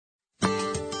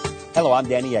Hello, I'm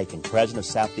Danny Aiken, President of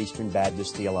Southeastern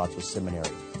Baptist Theological Seminary.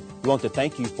 We want to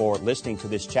thank you for listening to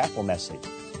this chapel message.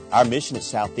 Our mission at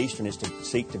Southeastern is to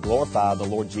seek to glorify the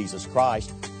Lord Jesus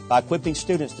Christ by equipping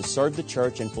students to serve the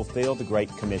church and fulfill the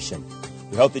Great Commission.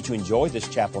 We hope that you enjoy this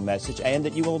chapel message and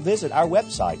that you will visit our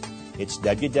website. It's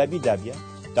www.sebts.edu.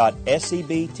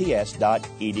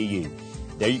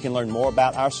 There you can learn more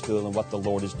about our school and what the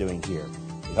Lord is doing here.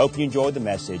 We hope you enjoyed the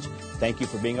message. Thank you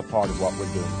for being a part of what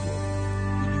we're doing here.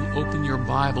 Open your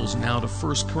Bibles now to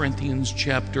 1 Corinthians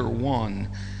chapter 1.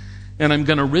 And I'm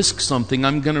going to risk something.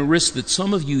 I'm going to risk that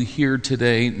some of you here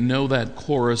today know that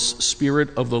chorus, Spirit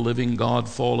of the living God,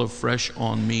 fall afresh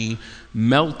on me.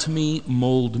 Melt me,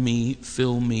 mold me,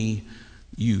 fill me,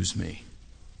 use me.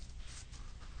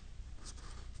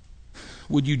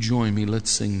 Would you join me?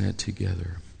 Let's sing that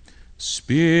together.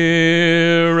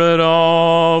 Spirit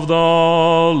of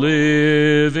the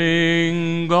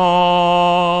living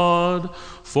God,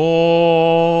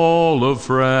 fall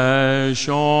afresh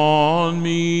on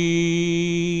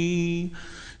me.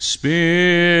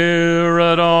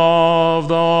 Spirit of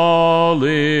the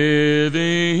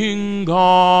living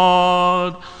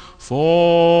God,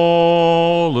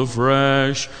 fall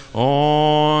afresh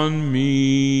on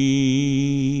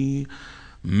me.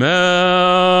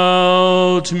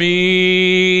 Melt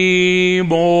me,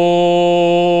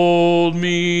 mold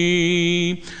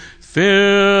me,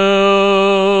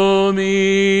 fill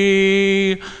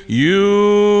me, use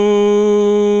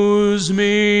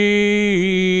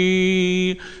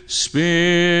me,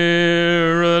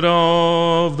 Spirit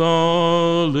of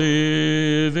the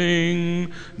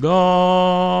living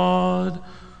God,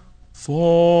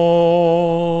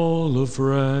 fall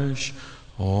afresh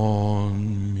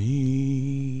on me.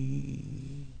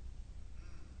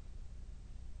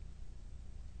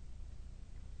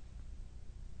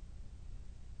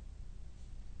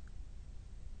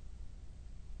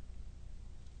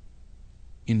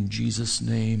 In Jesus'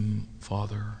 name,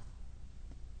 Father,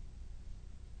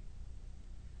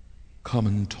 come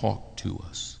and talk to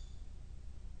us.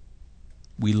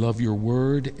 We love your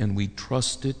word and we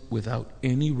trust it without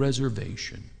any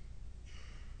reservation.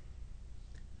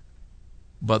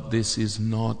 But this is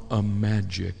not a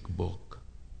magic book.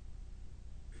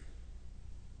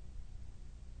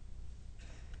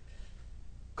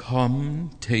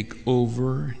 Come, take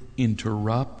over,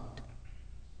 interrupt,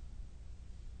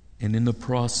 and in the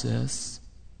process,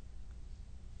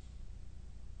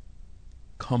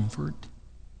 comfort,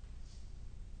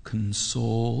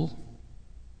 console,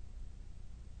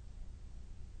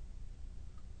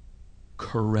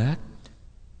 correct,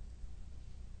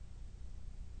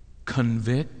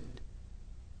 convict,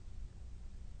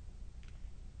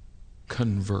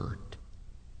 convert.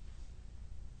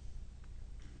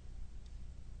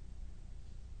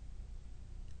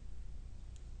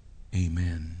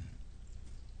 Amen.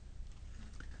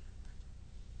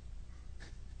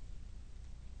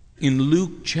 In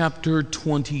Luke chapter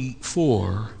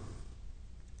 24,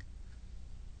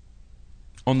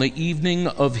 on the evening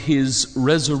of his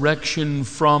resurrection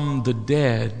from the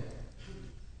dead,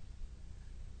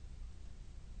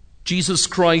 Jesus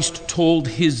Christ told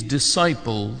his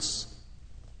disciples,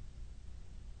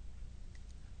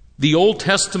 the Old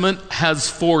Testament has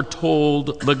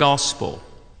foretold the gospel.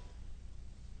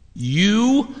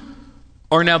 You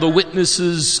are now the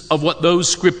witnesses of what those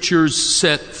scriptures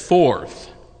set forth.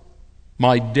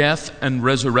 My death and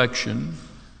resurrection,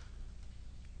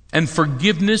 and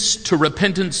forgiveness to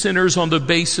repentant sinners on the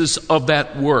basis of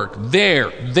that work.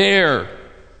 There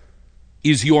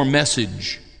is your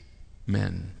message,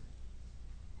 men.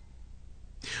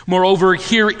 Moreover,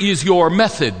 here is your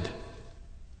method.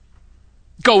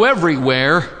 Go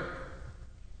everywhere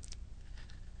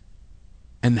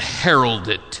and herald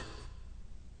it,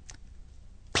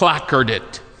 placard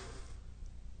it,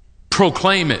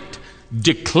 proclaim it.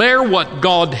 Declare what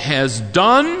God has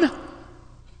done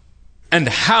and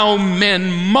how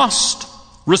men must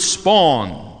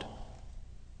respond,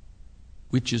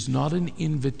 which is not an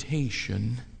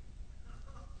invitation,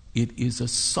 it is a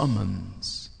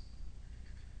summons.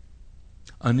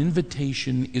 An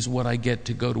invitation is what I get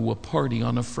to go to a party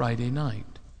on a Friday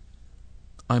night.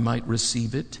 I might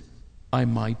receive it, I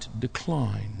might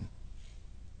decline.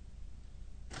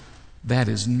 That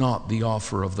is not the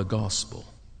offer of the gospel.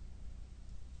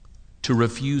 To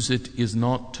refuse it is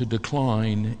not to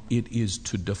decline, it is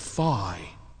to defy.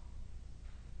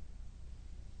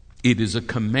 It is a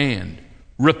command.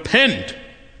 Repent,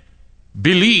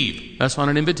 believe. That's not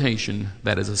an invitation,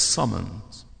 that is a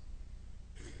summons.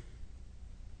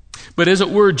 But as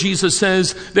it were, Jesus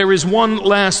says, there is one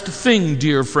last thing,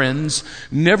 dear friends.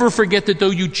 Never forget that though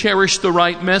you cherish the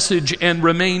right message and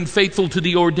remain faithful to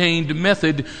the ordained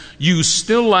method, you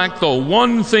still lack the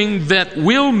one thing that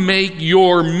will make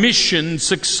your mission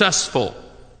successful: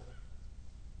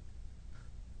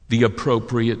 the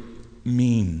appropriate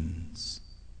means.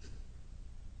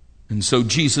 And so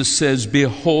Jesus says,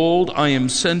 behold, I am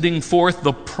sending forth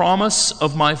the promise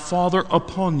of my Father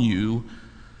upon you,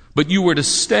 but you are to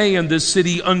stay in this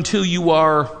city until you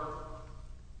are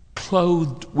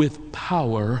clothed with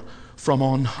power from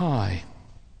on high.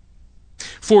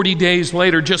 40 days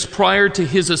later, just prior to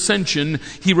his ascension,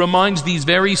 he reminds these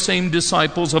very same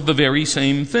disciples of the very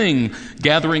same thing.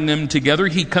 Gathering them together,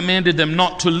 he commanded them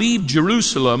not to leave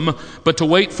Jerusalem, but to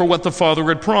wait for what the Father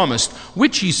had promised,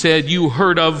 which he said, you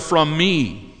heard of from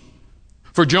me.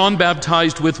 For John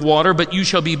baptized with water, but you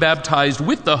shall be baptized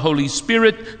with the Holy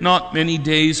Spirit not many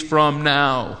days from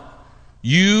now.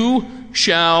 You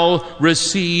shall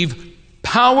receive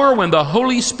power when the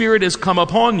Holy Spirit has come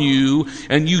upon you,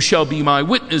 and you shall be my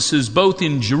witnesses both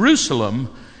in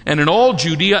Jerusalem and in all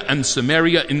Judea and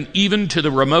Samaria and even to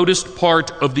the remotest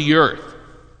part of the earth.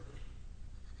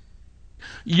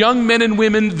 Young men and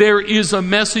women, there is a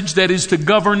message that is to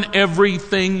govern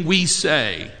everything we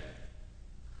say.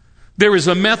 There is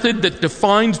a method that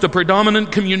defines the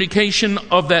predominant communication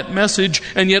of that message,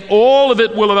 and yet all of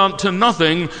it will amount to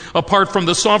nothing apart from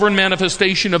the sovereign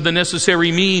manifestation of the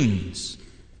necessary means.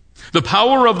 The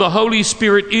power of the Holy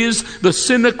Spirit is the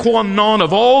sine qua non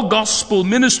of all gospel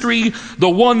ministry, the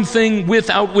one thing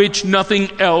without which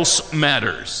nothing else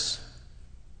matters.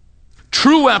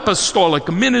 True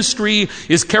apostolic ministry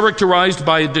is characterized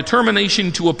by a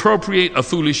determination to appropriate a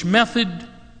foolish method,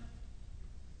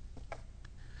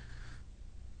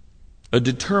 a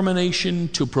determination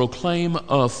to proclaim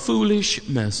a foolish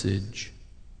message.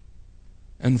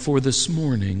 And for this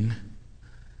morning,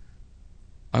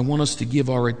 I want us to give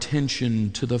our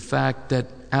attention to the fact that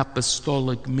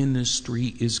apostolic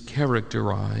ministry is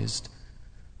characterized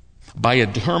by a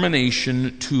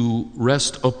determination to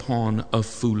rest upon a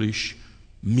foolish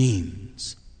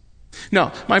means.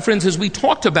 Now, my friends, as we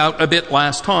talked about a bit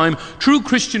last time, true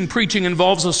Christian preaching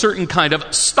involves a certain kind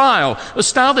of style. A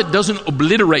style that doesn't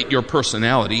obliterate your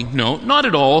personality. No, not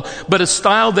at all. But a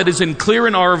style that is in clear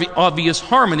and obvious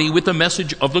harmony with the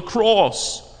message of the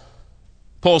cross.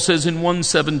 Paul says in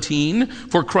 1:17,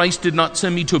 for Christ did not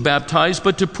send me to baptize,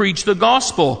 but to preach the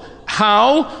gospel.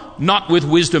 How? Not with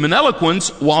wisdom and eloquence.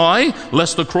 Why?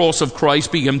 Lest the cross of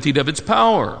Christ be emptied of its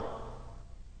power.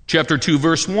 Chapter 2,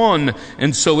 verse 1,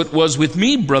 and so it was with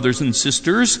me, brothers and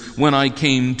sisters, when I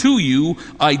came to you,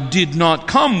 I did not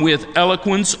come with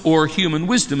eloquence or human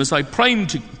wisdom, as I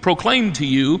proclaimed to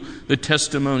you the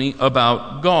testimony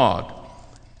about God.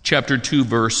 Chapter 2,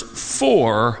 verse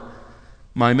 4,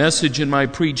 my message and my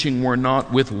preaching were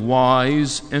not with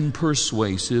wise and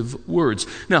persuasive words.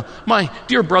 Now, my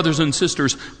dear brothers and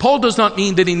sisters, Paul does not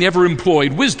mean that he never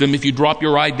employed wisdom. If you drop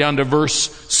your eye down to verse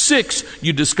 6,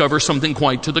 you discover something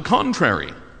quite to the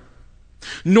contrary.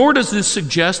 Nor does this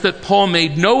suggest that Paul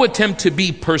made no attempt to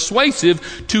be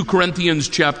persuasive. 2 Corinthians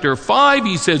chapter 5,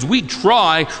 he says,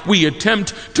 we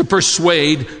attempt to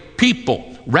persuade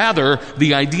people. Rather,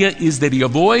 the idea is that he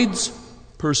avoids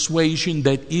persuasion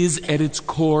that is at its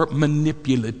core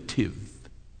manipulative.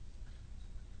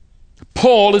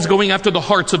 Paul is going after the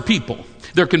hearts of people.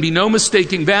 There can be no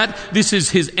mistaking that. This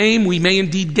is his aim. We may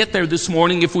indeed get there this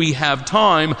morning if we have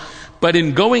time. But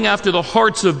in going after the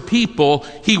hearts of people,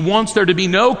 he wants there to be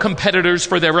no competitors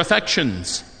for their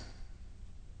affections.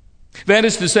 That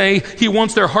is to say, he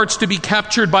wants their hearts to be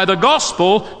captured by the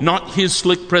gospel, not his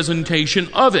slick presentation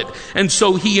of it. And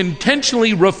so he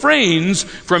intentionally refrains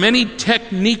from any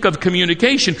technique of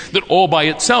communication that all by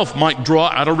itself might draw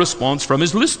out a response from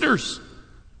his listeners.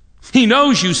 He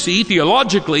knows, you see,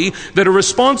 theologically, that a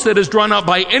response that is drawn out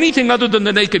by anything other than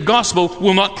the naked gospel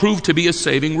will not prove to be a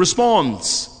saving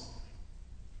response.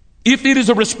 If it is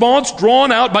a response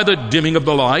drawn out by the dimming of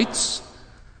the lights,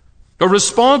 a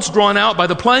response drawn out by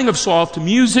the playing of soft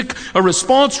music, a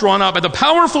response drawn out by the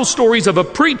powerful stories of a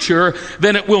preacher,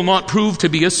 then it will not prove to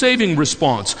be a saving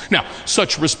response. Now,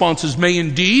 such responses may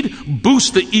indeed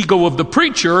boost the ego of the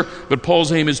preacher, but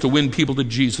Paul's aim is to win people to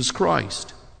Jesus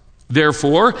Christ.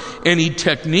 Therefore, any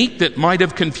technique that might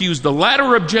have confused the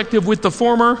latter objective with the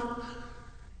former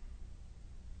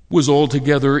was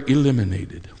altogether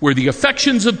eliminated. Where the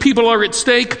affections of people are at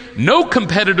stake, no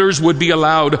competitors would be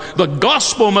allowed. The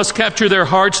gospel must capture their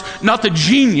hearts, not the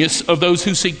genius of those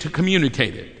who seek to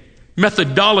communicate it.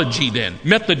 Methodology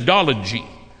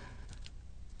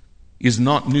is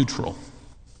not neutral.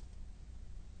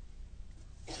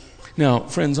 Now,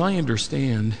 friends, I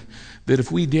understand that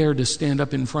if we dare to stand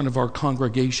up in front of our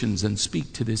congregations and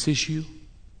speak to this issue,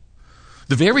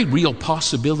 the very real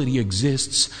possibility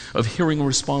exists of hearing a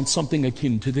response something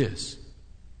akin to this.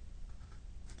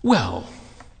 Well,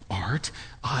 Art,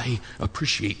 I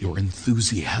appreciate your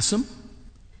enthusiasm.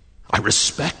 I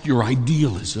respect your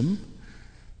idealism.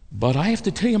 But I have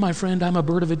to tell you, my friend, I'm a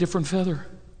bird of a different feather.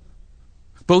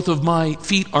 Both of my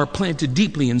feet are planted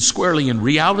deeply and squarely in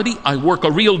reality. I work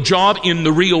a real job in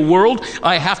the real world.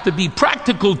 I have to be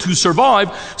practical to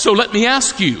survive. So let me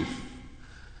ask you,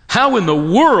 how in the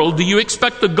world do you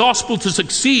expect the gospel to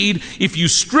succeed if you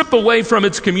strip away from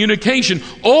its communication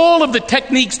all of the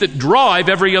techniques that drive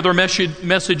every other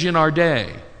message in our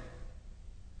day?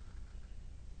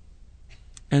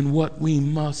 And what we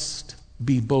must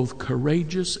be both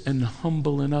courageous and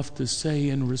humble enough to say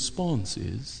in response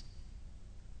is,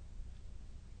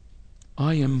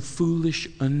 I am foolish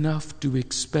enough to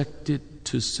expect it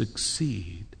to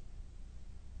succeed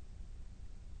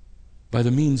by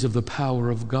the means of the power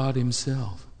of God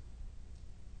Himself.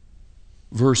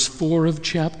 Verse 4 of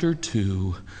chapter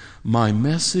 2, my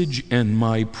message and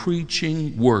my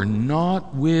preaching were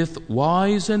not with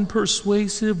wise and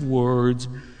persuasive words,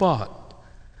 but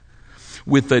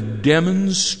with a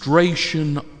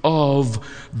demonstration of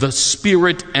the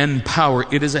Spirit and power.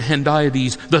 It is a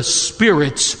hendiades, the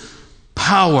Spirit's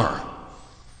power.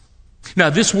 Now,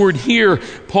 this word here,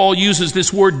 Paul uses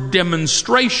this word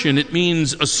demonstration. It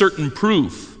means a certain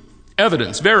proof,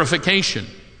 evidence, verification.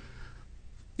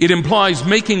 It implies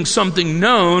making something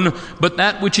known, but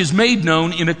that which is made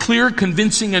known in a clear,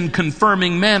 convincing, and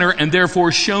confirming manner, and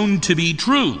therefore shown to be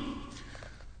true.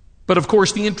 But of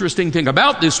course, the interesting thing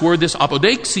about this word, this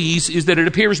apodeixis, is that it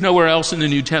appears nowhere else in the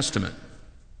New Testament.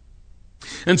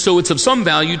 And so it's of some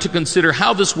value to consider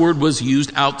how this word was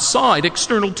used outside,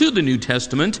 external to the New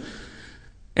Testament.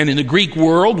 And in the Greek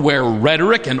world, where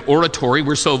rhetoric and oratory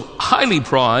were so highly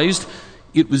prized,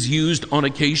 it was used on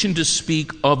occasion to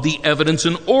speak of the evidence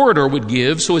an orator would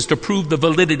give so as to prove the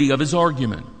validity of his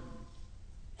argument.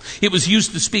 It was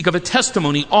used to speak of a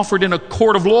testimony offered in a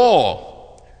court of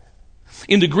law.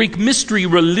 In the Greek mystery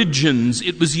religions,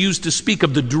 it was used to speak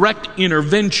of the direct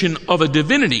intervention of a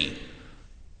divinity.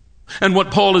 And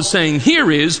what Paul is saying here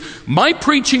is, my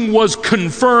preaching was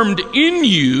confirmed in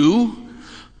you,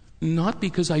 not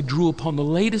because I drew upon the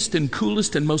latest and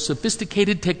coolest and most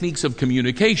sophisticated techniques of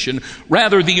communication.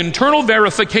 Rather, the internal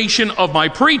verification of my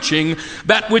preaching,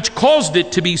 that which caused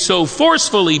it to be so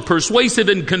forcefully persuasive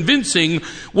and convincing,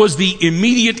 was the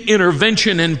immediate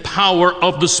intervention and power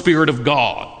of the Spirit of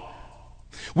God.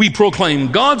 We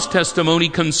proclaim God's testimony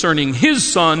concerning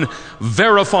His Son,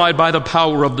 verified by the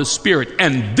power of the Spirit.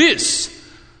 And this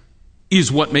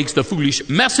is what makes the foolish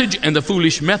message and the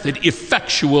foolish method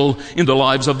effectual in the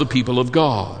lives of the people of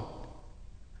God.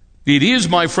 It is,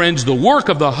 my friends, the work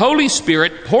of the Holy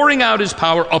Spirit pouring out His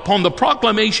power upon the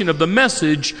proclamation of the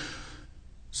message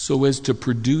so as to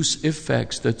produce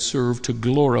effects that serve to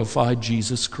glorify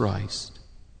Jesus Christ.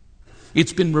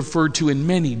 It's been referred to in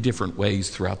many different ways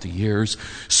throughout the years.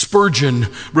 Spurgeon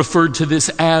referred to this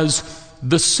as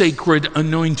the sacred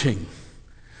anointing.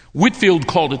 Whitefield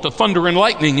called it the thunder and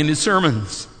lightning in his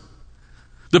sermons.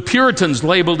 The Puritans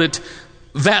labeled it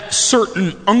that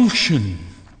certain unction.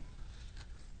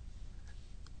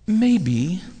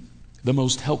 Maybe the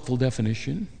most helpful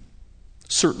definition,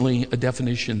 certainly a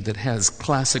definition that has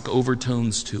classic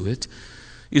overtones to it,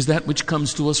 is that which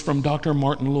comes to us from Dr.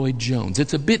 Martin Lloyd-Jones.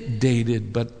 It's a bit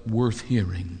dated, but worth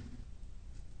hearing.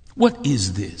 What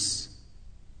is this?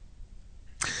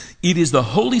 It is the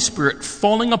Holy Spirit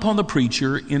falling upon the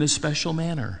preacher in a special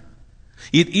manner.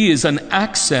 It is an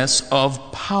access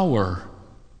of power.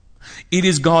 It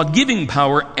is God giving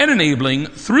power and enabling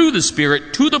through the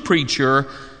Spirit to the preacher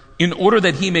in order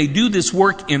that he may do this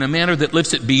work in a manner that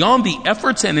lifts it beyond the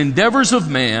efforts and endeavors of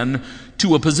man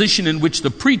to a position in which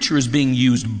the preacher is being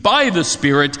used by the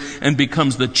Spirit and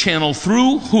becomes the channel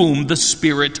through whom the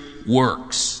Spirit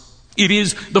works. It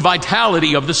is the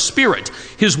vitality of the Spirit,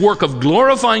 His work of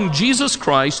glorifying Jesus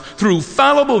Christ through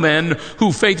fallible men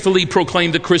who faithfully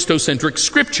proclaim the Christocentric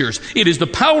Scriptures. It is the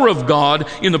power of God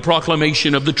in the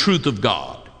proclamation of the truth of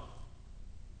God.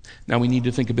 Now we need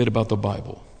to think a bit about the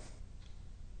Bible.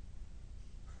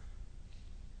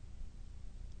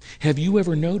 Have you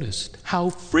ever noticed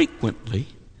how frequently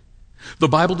the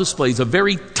Bible displays a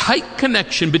very tight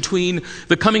connection between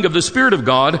the coming of the Spirit of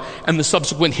God and the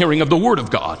subsequent hearing of the Word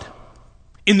of God?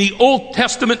 In the Old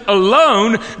Testament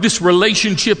alone, this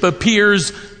relationship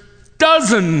appears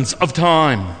dozens of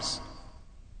times.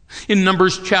 In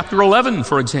Numbers chapter 11,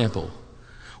 for example,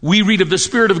 We read of the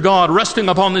Spirit of God resting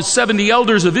upon the 70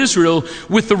 elders of Israel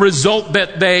with the result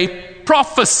that they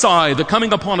prophesy the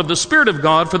coming upon of the Spirit of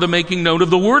God for the making known of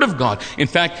the Word of God. In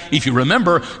fact, if you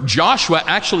remember, Joshua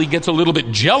actually gets a little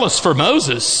bit jealous for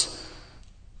Moses.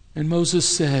 And Moses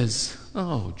says,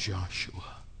 "Oh, Joshua,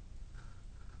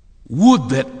 would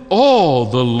that all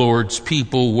the Lord's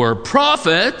people were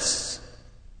prophets,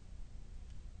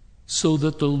 so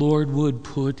that the Lord would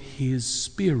put His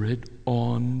Spirit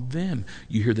on them."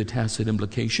 You hear the tacit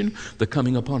implication, the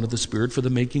coming upon of the Spirit for the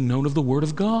making known of the Word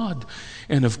of God.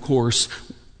 And of course,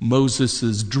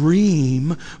 Moses'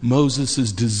 dream,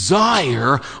 Moses'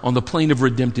 desire on the plane of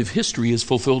redemptive history is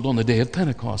fulfilled on the day of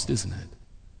Pentecost, isn't it?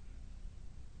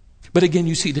 But again,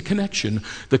 you see the connection,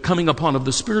 the coming upon of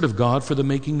the Spirit of God for the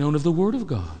making known of the Word of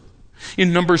God.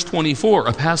 In Numbers 24,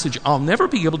 a passage I'll never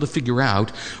be able to figure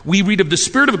out, we read of the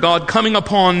Spirit of God coming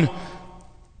upon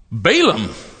Balaam,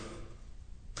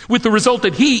 with the result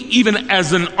that he, even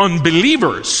as an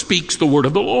unbeliever, speaks the word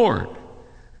of the Lord.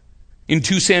 In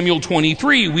 2 Samuel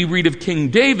 23, we read of King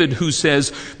David who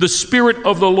says, "The Spirit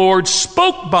of the Lord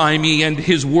spoke by me, and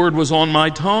His word was on my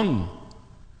tongue."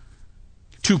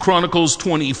 2 Chronicles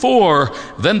 24,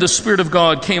 "Then the Spirit of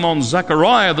God came on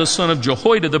Zechariah, the son of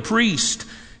Jehoiada the priest,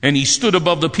 and he stood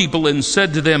above the people and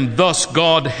said to them, 'Thus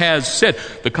God has said,'"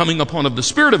 the coming upon of the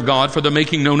Spirit of God for the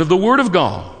making known of the Word of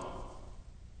God.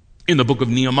 In the book of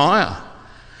Nehemiah,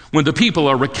 when the people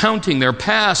are recounting their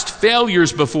past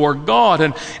failures before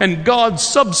God and God's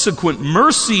subsequent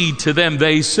mercy to them,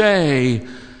 they say,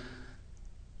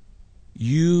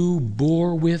 "You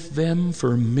bore with them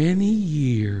for many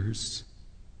years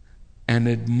and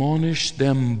admonished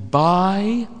them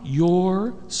by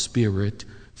your Spirit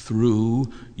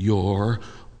through your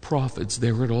prophets."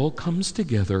 There it all comes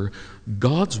together.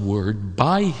 God's word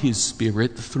by His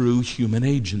Spirit through human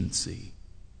agency.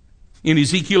 In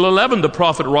Ezekiel 11, the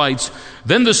prophet writes,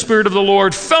 "Then the Spirit of the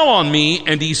Lord fell on me,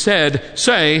 and He said,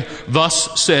 'Say,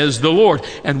 thus says the Lord.'"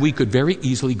 And we could very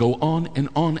easily go on and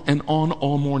on and on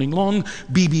all morning long.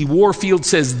 B.B. Warfield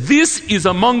says this is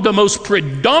among the most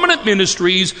predominant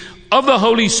ministries of the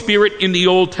Holy Spirit in the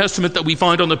Old Testament that we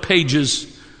find on the pages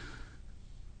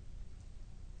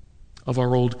of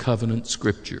our Old Covenant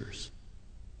scriptures.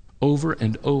 Over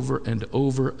and over and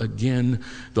over again,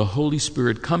 the Holy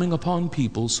Spirit coming upon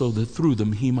people so that through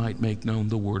them He might make known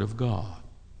the Word of God.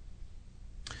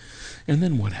 And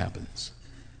then what happens?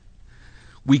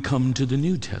 We come to the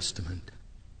New Testament,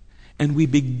 and we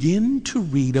begin to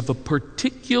read of a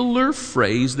particular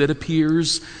phrase that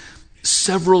appears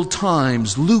several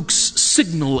times, Luke's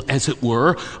signal, as it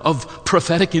were, of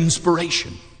prophetic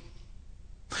inspiration.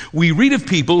 We read of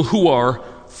people who are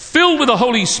filled with the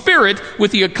Holy Spirit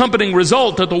with the accompanying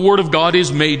result that the Word of God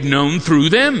is made known through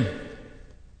them.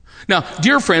 Now,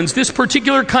 dear friends, this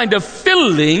particular kind of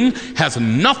filling has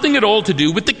nothing at all to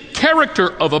do with the character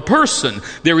of a person.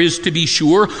 There is, to be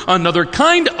sure, another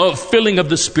kind of filling of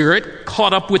the Spirit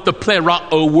caught up with the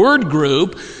plerao word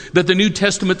group that the New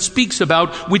Testament speaks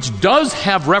about, which does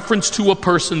have reference to a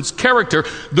person's character,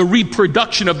 the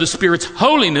reproduction of the Spirit's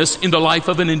holiness in the life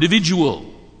of an individual.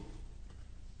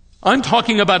 I'm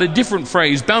talking about a different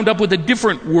phrase bound up with a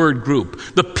different word group,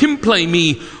 the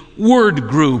pimplemi word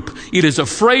group. It is a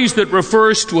phrase that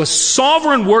refers to a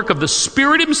sovereign work of the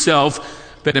Spirit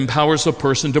Himself that empowers a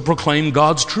person to proclaim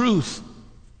God's truth.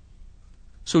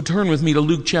 So turn with me to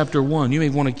Luke chapter 1. You may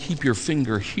want to keep your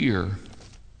finger here.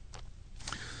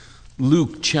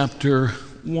 Luke chapter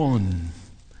 1.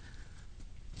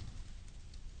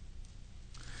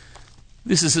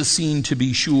 This is a scene, to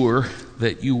be sure,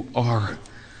 that you are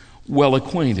well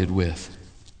acquainted with.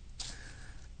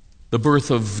 The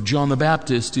birth of John the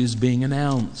Baptist is being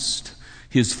announced.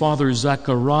 His father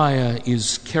Zechariah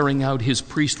is carrying out his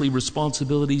priestly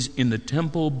responsibilities in the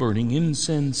temple, burning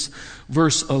incense.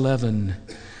 Verse 11,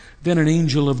 "Then an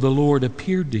angel of the Lord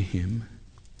appeared to him,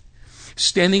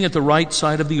 standing at the right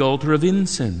side of the altar of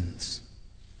incense.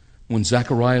 When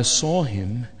Zechariah saw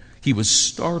him, he was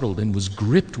startled and was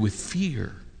gripped with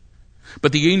fear.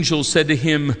 But the angel said to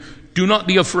him, 'Do not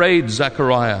be afraid,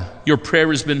 Zechariah. Your prayer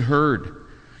has been heard.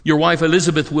 Your wife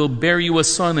Elizabeth will bear you a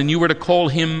son, and you are to call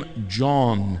him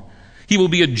John. He will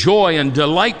be a joy and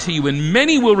delight to you, and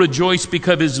many will rejoice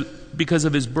because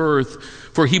of his birth,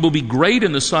 for he will be great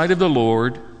in the sight of the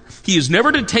Lord. He is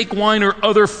never to take wine or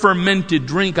other fermented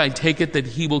drink. I take it that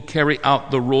he will carry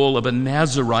out the role of a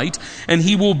Nazirite, and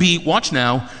he will be," watch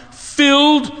now,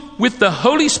 "filled with the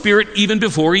Holy Spirit even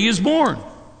before he is born."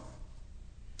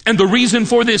 And the reason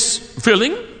for this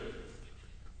filling?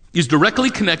 is directly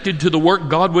connected to the work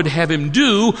God would have him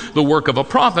do, the work of a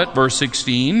prophet. Verse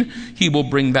 16, he will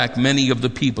bring back many of the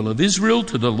people of Israel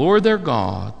to the Lord their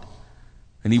God.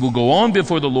 And he will go on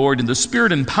before the Lord in the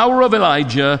spirit and power of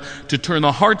Elijah to turn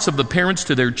the hearts of the parents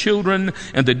to their children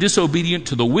and the disobedient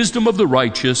to the wisdom of the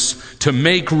righteous, to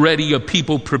make ready a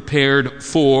people prepared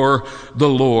for the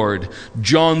Lord.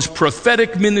 John's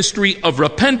prophetic ministry of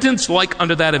repentance, like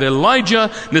unto that of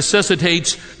Elijah,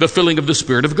 necessitates the filling of the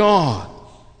Spirit of God.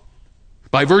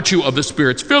 By virtue of the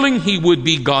Spirit's filling, he would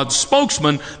be God's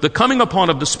spokesman, the coming upon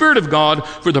of the Spirit of God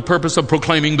for the purpose of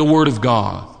proclaiming the Word of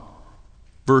God.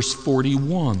 Verse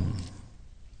 41.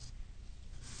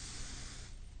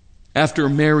 After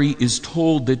Mary is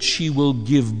told that she will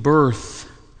give birth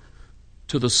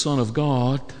to the Son of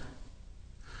God,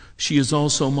 she is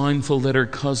also mindful that her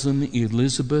cousin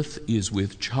Elizabeth is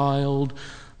with child.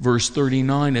 Verse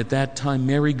 39, at that time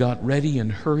Mary got ready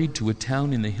and hurried to a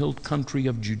town in the hill country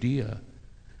of Judea,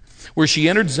 where she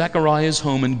entered Zechariah's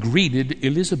home and greeted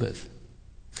Elizabeth.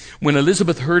 When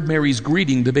Elizabeth heard Mary's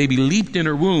greeting, the baby leaped in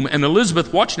her womb, and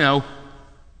Elizabeth, watch now,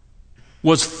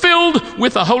 was filled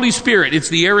with the Holy Spirit. It's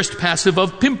the aorist passive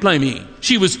of pimplemi.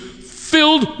 She was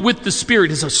filled with the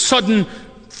Spirit. It's a sudden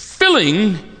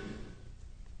filling.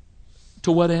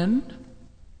 To what end?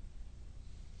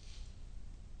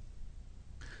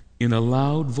 In a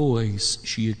loud voice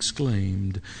she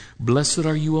exclaimed, "Blessed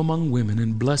are you among women,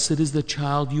 and blessed is the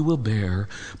child you will bear.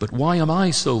 But why am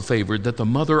I so favored that the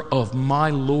mother of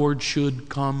my Lord should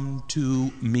come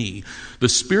to me?" The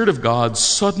Spirit of God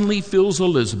suddenly fills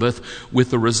Elizabeth,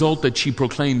 with the result that she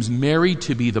proclaims Mary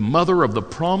to be the mother of the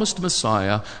promised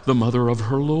Messiah, the mother of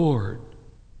her Lord.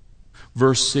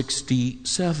 Verse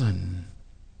 67.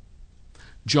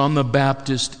 John the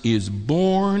Baptist is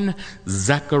born.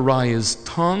 Zechariah's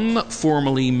tongue,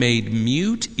 formerly made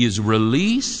mute, is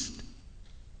released.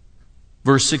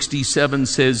 Verse 67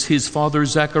 says his father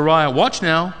Zechariah, watch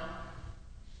now,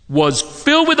 was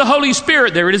filled with the Holy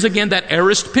Spirit. There it is again, that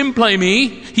aorist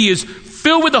pimplemi. He is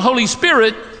filled with the Holy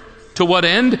Spirit. To what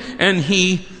end? And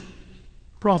he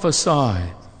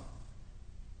prophesied.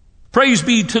 Praise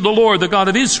be to the Lord, the God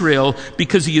of Israel,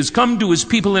 because he has come to his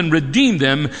people and redeemed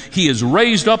them. He has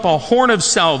raised up a horn of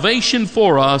salvation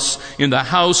for us in the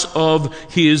house of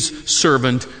his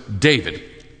servant David.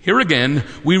 Here again,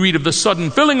 we read of the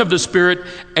sudden filling of the Spirit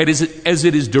as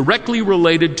it is directly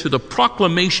related to the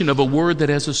proclamation of a word that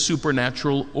has a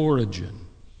supernatural origin.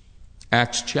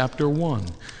 Acts chapter 1.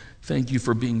 Thank you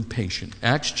for being patient.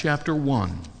 Acts chapter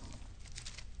 1.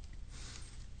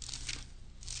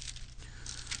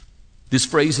 This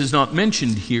phrase is not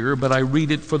mentioned here, but I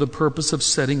read it for the purpose of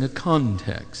setting a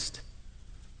context.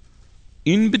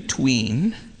 In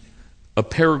between a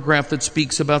paragraph that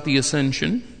speaks about the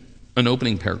ascension, an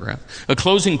opening paragraph, a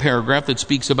closing paragraph that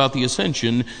speaks about the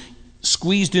ascension,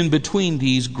 squeezed in between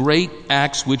these great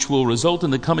acts which will result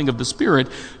in the coming of the Spirit,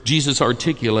 Jesus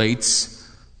articulates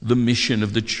the mission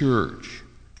of the church.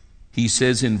 He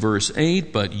says in verse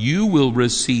 8, "But you will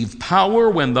receive power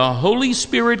when the Holy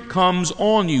Spirit comes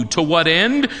on you." To what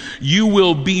end? "You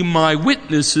will be my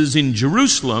witnesses in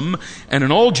Jerusalem and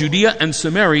in all Judea and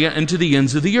Samaria and to the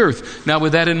ends of the earth." Now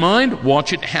with that in mind,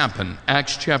 watch it happen.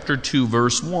 Acts chapter 2,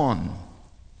 verse 1.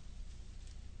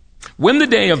 When the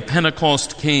day of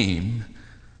Pentecost came,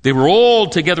 they were all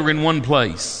together in one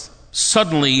place.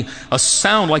 Suddenly, a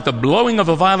sound like the blowing of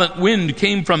a violent wind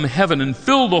came from heaven and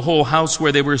filled the whole house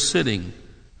where they were sitting.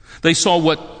 They saw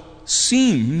what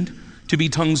seemed to be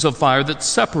tongues of fire that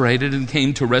separated and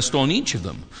came to rest on each of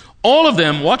them. All of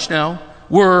them, watch now,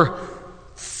 were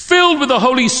filled with the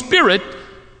Holy Spirit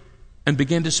and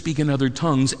began to speak in other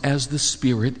tongues as the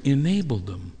Spirit enabled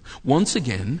them. Once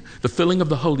again, the filling of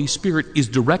the Holy Spirit is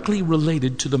directly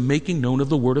related to the making known of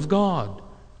the Word of God.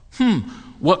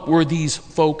 What were these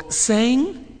folk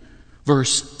saying?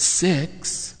 Verse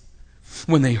 6.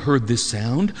 When they heard this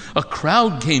sound, a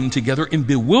crowd came together in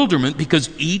bewilderment because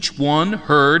each one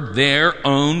heard their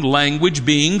own language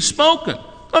being spoken.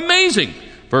 Amazing.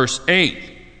 Verse 8.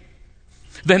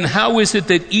 Then how is it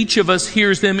that each of us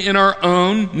hears them in our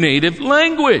own native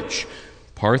language?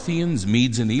 Parthians,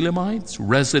 Medes and Elamites,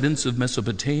 residents of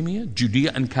Mesopotamia,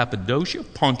 Judea and Cappadocia,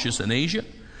 Pontus and Asia,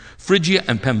 Phrygia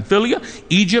and Pamphylia,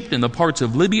 Egypt and the parts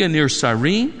of Libya near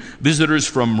Cyrene, visitors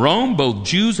from Rome, both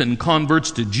Jews and converts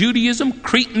to Judaism,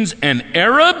 Cretans and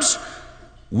Arabs,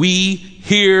 we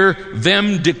hear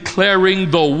them declaring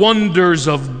the wonders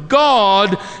of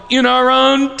God in our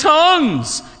own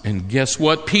tongues. And guess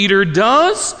what Peter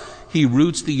does? He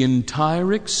roots the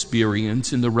entire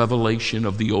experience in the revelation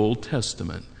of the Old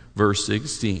Testament. Verse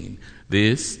 16.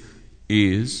 This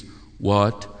is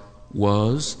what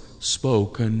was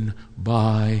spoken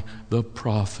by the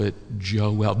prophet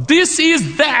Joel. This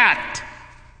is that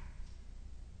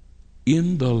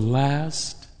in the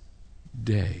last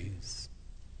days.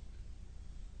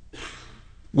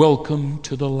 Welcome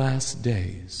to the last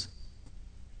days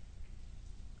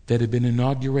that have been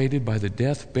inaugurated by the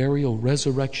death, burial,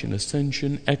 resurrection,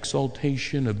 ascension,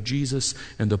 exaltation of Jesus,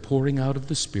 and the pouring out of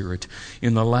the Spirit.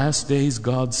 In the last days,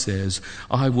 God says,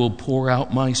 I will pour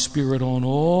out my Spirit on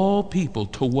all people.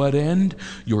 To what end?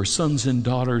 Your sons and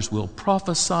daughters will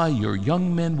prophesy, your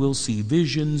young men will see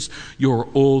visions, your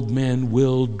old men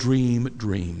will dream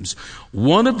dreams.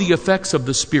 One of the effects of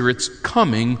the Spirit's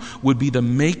coming would be the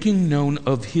making known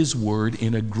of His Word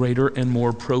in a greater and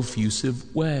more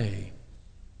profusive way.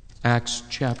 Acts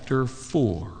chapter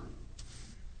 4.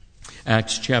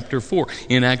 Acts chapter 4.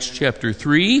 In Acts chapter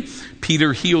 3,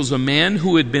 Peter heals a man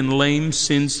who had been lame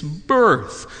since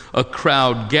birth. A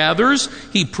crowd gathers.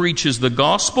 He preaches the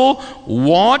gospel.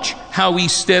 Watch how he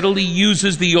steadily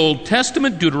uses the Old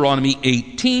Testament. Deuteronomy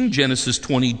 18, Genesis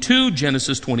 22,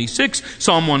 Genesis 26,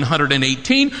 Psalm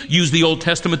 118. Use the Old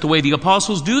Testament the way the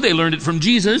apostles do. They learned it from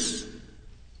Jesus.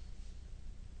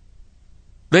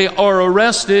 They are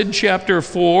arrested, chapter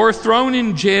 4, thrown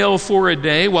in jail for a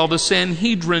day while the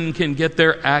Sanhedrin can get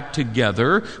their act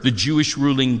together, the Jewish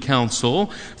ruling council.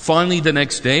 Finally, the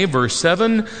next day, verse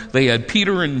 7, they had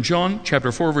Peter and John,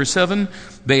 chapter 4, verse 7,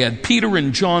 they had Peter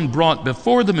and John brought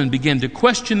before them and began to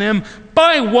question them,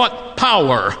 by what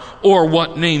power or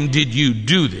what name did you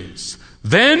do this?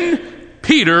 Then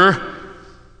Peter,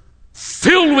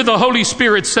 filled with the Holy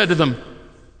Spirit, said to them,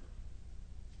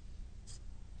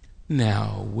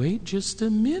 now, wait just a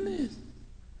minute.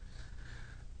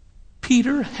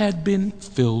 Peter had been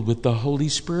filled with the Holy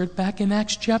Spirit back in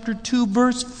Acts chapter 2,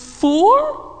 verse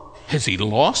 4. Has he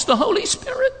lost the Holy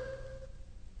Spirit?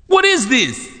 What is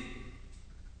this?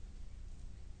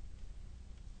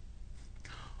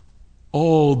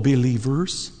 All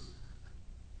believers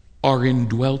are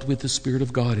indwelt with the Spirit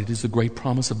of God. It is the great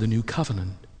promise of the new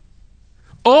covenant.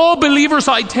 All believers,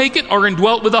 I take it, are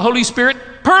indwelt with the Holy Spirit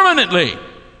permanently.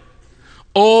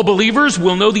 All believers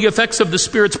will know the effects of the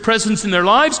Spirit's presence in their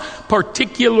lives,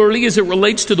 particularly as it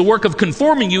relates to the work of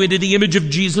conforming you into the image of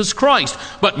Jesus Christ.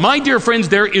 But my dear friends,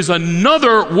 there is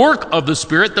another work of the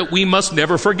Spirit that we must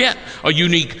never forget. A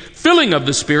unique filling of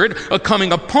the Spirit, a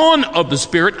coming upon of the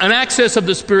Spirit, an access of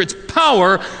the Spirit's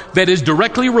power that is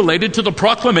directly related to the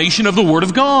proclamation of the Word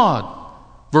of God.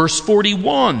 Verse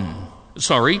 31. Verse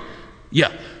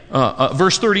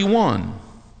 31.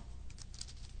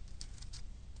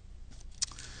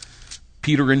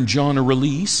 Peter and John are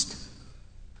released.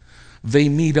 They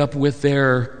meet up with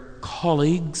their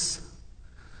colleagues.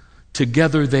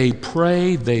 Together they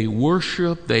pray, they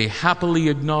worship, they happily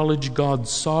acknowledge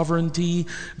God's sovereignty.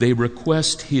 They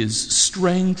request His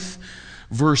strength.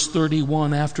 Verse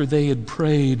 31, after they had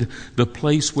prayed, the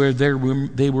place where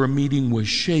they were meeting was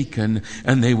shaken,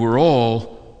 and they were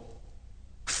all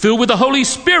filled with the Holy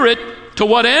Spirit. To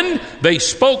what end? They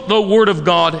spoke the word of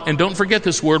God. And don't forget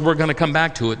this word, we're going to come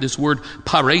back to it, this word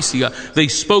parousia. They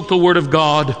spoke the word of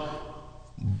God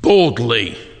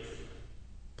boldly.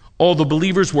 All the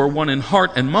believers were one in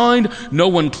heart and mind. No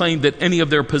one claimed that any of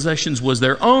their possessions was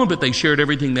their own, but they shared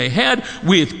everything they had.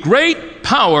 With great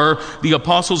power, the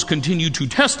apostles continued to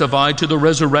testify to the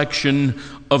resurrection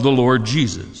of the Lord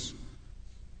Jesus.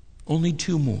 Only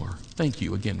two more. Thank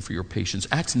you again for your patience.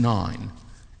 Acts 9.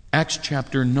 Acts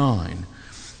chapter 9.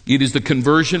 It is the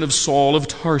conversion of Saul of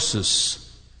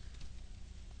Tarsus.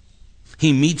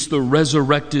 He meets the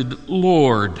resurrected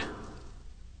Lord.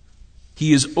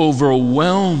 He is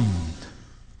overwhelmed,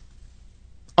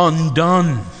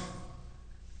 undone.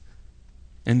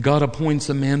 And God appoints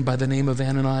a man by the name of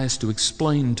Ananias to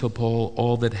explain to Paul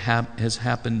all that has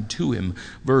happened to him.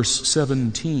 Verse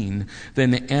 17,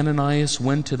 then Ananias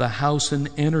went to the house and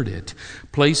entered it.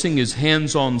 Placing his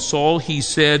hands on Saul, he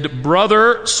said,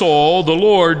 Brother Saul, the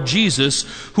Lord Jesus,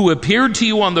 who appeared to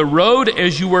you on the road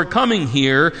as you were coming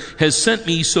here, has sent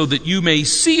me so that you may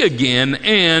see again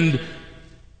and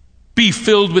be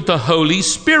filled with the Holy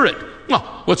Spirit.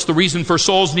 Well, what's the reason for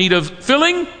Saul's need of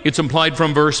filling? It's implied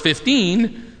from verse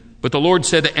 15. But the Lord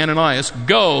said to Ananias,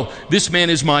 Go, this man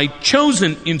is my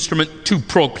chosen instrument to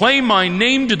proclaim my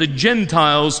name to the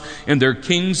Gentiles and their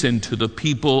kings and to the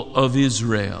people of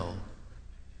Israel.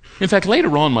 In fact,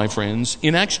 later on, my friends,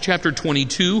 in Acts chapter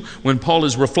 22, when Paul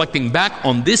is reflecting back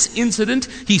on this incident,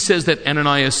 he says that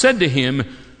Ananias said to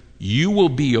him, You will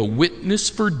be a witness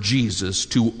for Jesus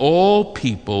to all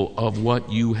people of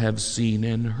what you have seen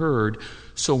and heard.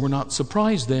 So we're not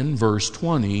surprised then, verse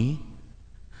 20,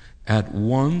 at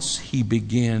once he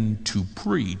began to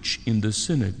preach in the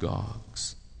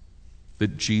synagogues.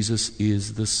 that Jesus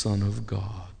is the Son of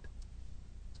God.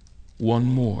 One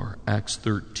more, Acts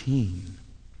 13.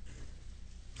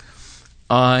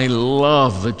 I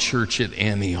love the church at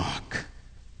Antioch.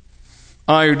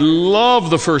 I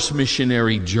love the first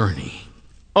missionary journey.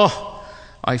 Oh,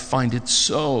 I find it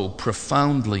so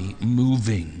profoundly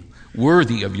moving,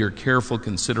 worthy of your careful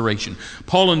consideration.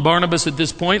 Paul and Barnabas at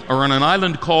this point are on an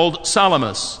island called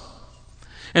Salamis.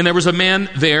 And there was a man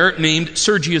there named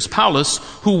Sergius Paulus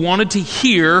who wanted to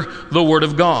hear the word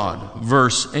of God.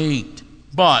 Verse 8.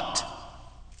 But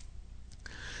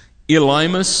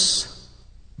Elymas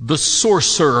the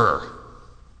sorcerer,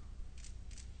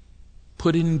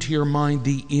 put into your mind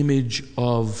the image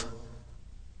of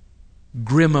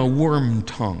Grima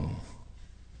Wormtongue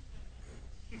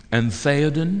and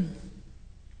Theoden.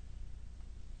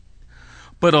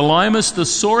 But Elymas the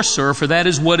sorcerer, for that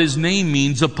is what his name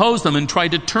means, opposed them and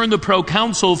tried to turn the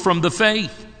proconsul from the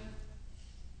faith.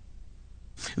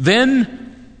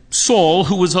 Then Saul,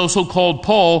 who was also called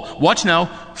Paul, watch now,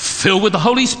 filled with the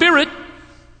Holy Spirit,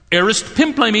 Arist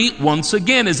Pimplemi, once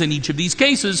again, as in each of these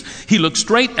cases, he looked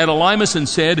straight at Elymas and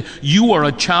said, "You are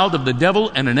a child of the devil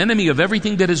and an enemy of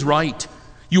everything that is right.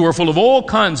 You are full of all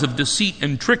kinds of deceit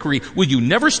and trickery. Will you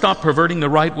never stop perverting the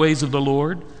right ways of the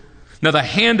Lord? Now the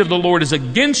hand of the Lord is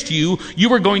against you.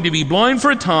 You are going to be blind for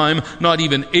a time, not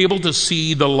even able to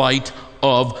see the light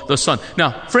of the sun."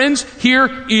 Now, friends,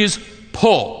 here is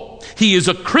Paul. He is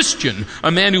a Christian,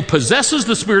 a man who possesses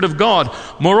the Spirit of God.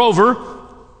 Moreover,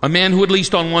 a man who at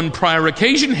least on one prior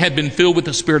occasion had been filled with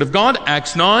the Spirit of God,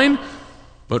 Acts 9.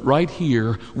 But right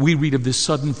here, we read of this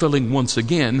sudden filling once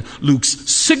again,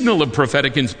 Luke's signal of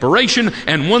prophetic inspiration,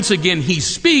 and once again he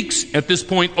speaks, at this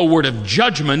point, a word of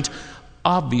judgment,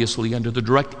 obviously under the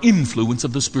direct influence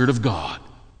of the Spirit of God.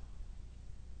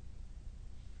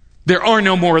 There are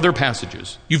no more other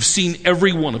passages. You've seen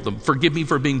every one of them. Forgive me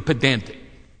for being pedantic.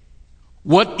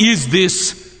 What is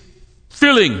this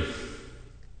filling?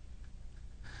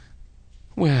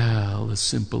 Well, a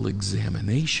simple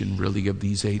examination, really, of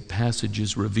these 8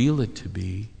 passages reveal it to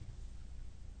be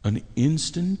an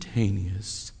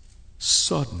instantaneous,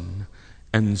 sudden,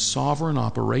 and sovereign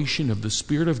operation of the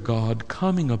Spirit of God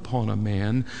coming upon a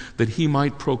man that he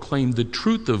might proclaim the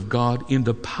truth of God in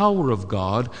the power of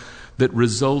God that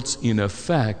results in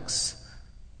effects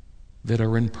that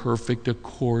are in perfect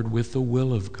accord with the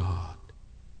will of God.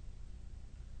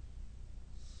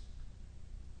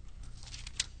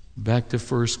 Back to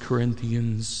 1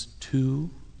 Corinthians 2.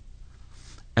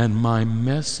 And my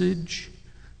message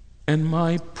and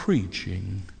my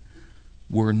preaching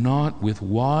were not with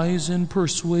wise and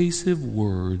persuasive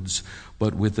words,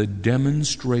 but with a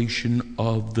demonstration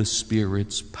of the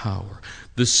Spirit's power.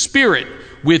 The Spirit,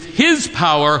 with His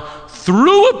power,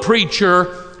 through a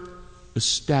preacher,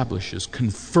 establishes,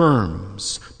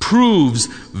 confirms, proves,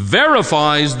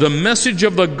 verifies the message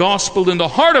of the gospel in the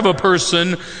heart of a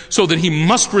person so that he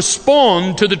must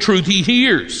respond to the truth he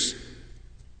hears.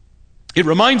 It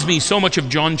reminds me so much of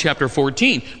John chapter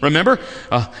 14. Remember,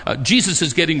 Jesus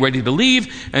is getting ready to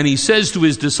leave, and he says to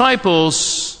his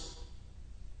disciples,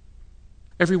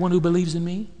 "Everyone who believes in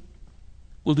me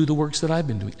will do the works that I've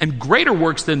been doing. And greater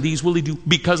works than these will he do,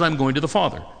 because I'm going to the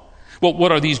Father." Well,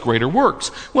 what are these greater works?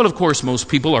 Well, of course, most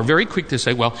people are very quick to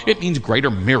say, well, it means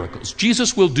greater miracles.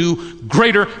 Jesus will do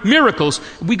greater miracles.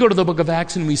 We go to the book of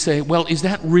Acts and we say, well, is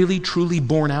that really truly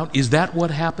borne out? Is that what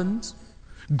happens?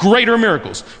 Greater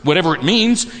miracles. Whatever it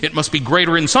means, it must be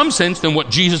greater in some sense than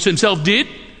what Jesus himself did.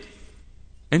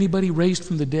 Anybody raised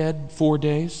from the dead 4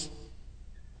 days?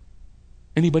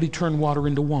 Anybody turn water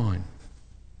into wine?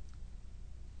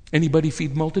 Anybody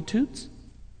feed multitudes?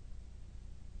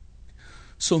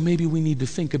 So maybe we need to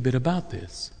think a bit about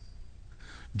this.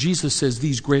 Jesus says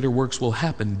these greater works will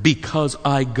happen because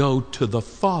I go to the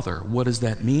Father. What does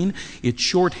that mean? It's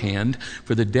shorthand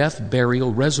for the death,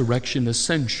 burial, resurrection,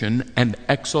 ascension, and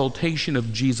exaltation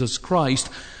of Jesus Christ,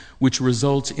 which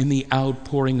results in the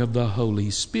outpouring of the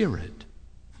Holy Spirit.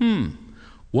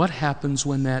 What happens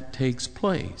when that takes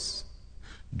place?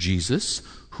 Jesus,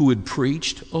 who had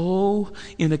preached,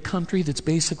 in a country that's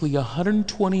basically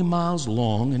 120 miles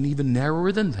long and even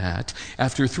narrower than that,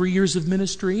 after 3 years of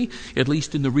ministry, at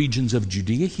least in the regions of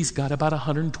Judea, he's got about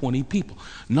 120 people.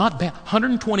 Not bad.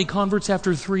 120 converts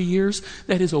after 3 years,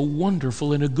 that is a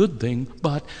wonderful and a good thing,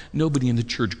 but nobody in the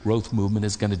church growth movement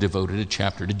is going to devote a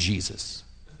chapter to Jesus.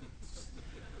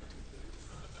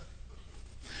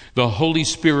 The Holy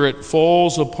Spirit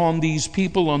falls upon these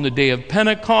people on the day of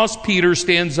Pentecost. Peter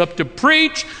stands up to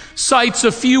preach, cites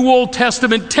a few Old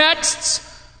Testament texts.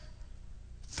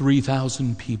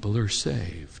 3,000 people are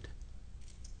saved.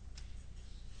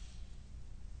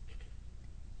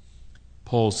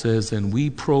 Paul says, and we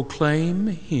proclaim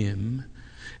him,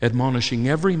 admonishing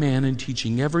every man and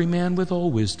teaching every man with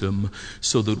all wisdom,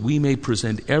 so that we may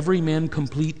present every man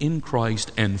complete in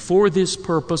Christ. And for this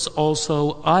purpose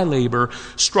also I labor,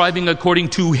 striving according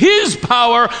to his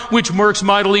power, which works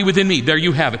mightily within me. There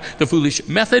you have it. The foolish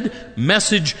method,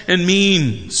 message, and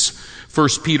means. 1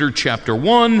 Peter chapter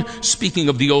 1, speaking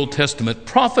of the Old Testament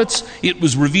prophets, it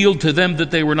was revealed to them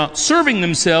that they were not serving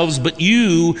themselves, but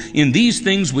you in these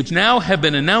things which now have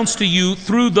been announced to you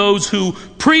through those who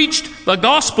preached the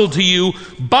gospel to you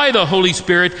by the Holy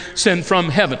Spirit sent from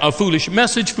heaven. A foolish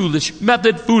message, foolish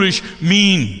method, foolish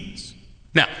means.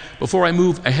 Now, before I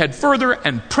move ahead further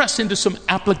and press into some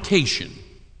application,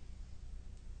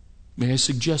 may I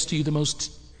suggest to you the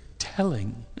most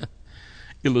telling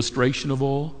illustration of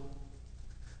all?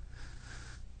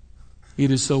 It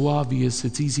is so obvious,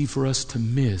 it's easy for us to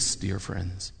miss, dear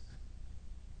friends.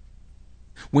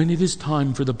 When it is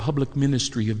time for the public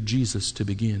ministry of Jesus to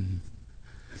begin,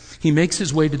 he makes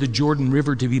his way to the Jordan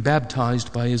River to be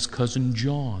baptized by his cousin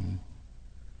John.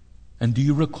 And do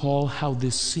you recall how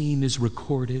this scene is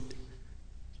recorded?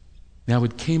 Now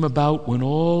it came about when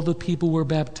all the people were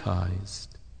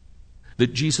baptized,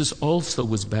 that Jesus also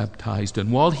was baptized.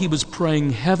 And while he was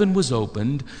praying, heaven was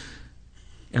opened,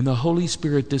 and the Holy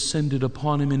Spirit descended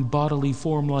upon him in bodily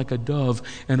form like a dove,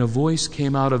 and a voice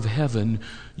came out of heaven,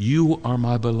 "You are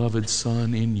my beloved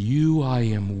Son, in you I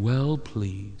am well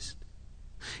pleased."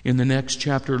 In the next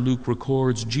chapter, Luke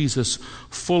records Jesus,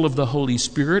 full of the Holy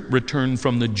Spirit, returned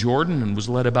from the Jordan and was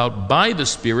led about by the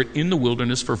Spirit in the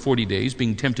wilderness for 40 days,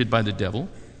 being tempted by the devil.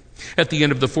 At the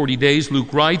end of the 40 days,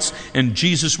 Luke writes, and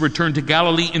Jesus returned to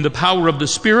Galilee in the power of the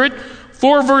Spirit.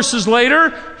 4 verses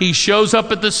later, he shows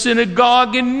up at the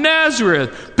synagogue in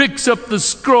Nazareth, picks up the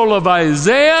scroll of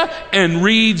Isaiah, and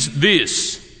reads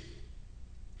this: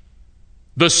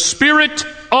 "The Spirit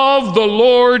of the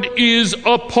Lord is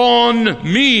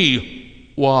upon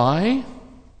me." Why?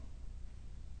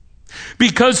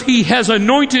 Because he has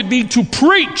anointed me to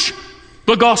preach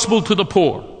the gospel to the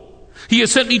poor. He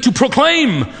has sent me to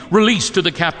proclaim release to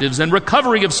the captives and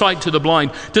recovery of sight to the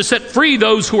blind, to set free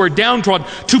those who are downtrodden,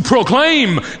 to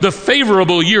proclaim the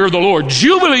favorable year of the Lord.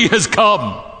 Jubilee has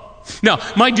come. Now,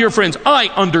 my dear friends, I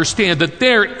understand that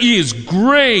there is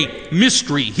great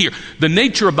mystery here. The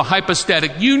nature of the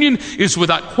hypostatic union is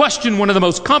without question one of the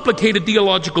most complicated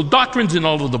theological doctrines in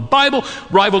all of the Bible,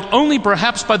 rivaled only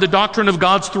perhaps by the doctrine of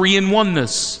God's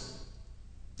three-in-oneness.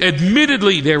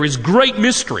 Admittedly, there is great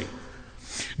mystery.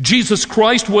 Jesus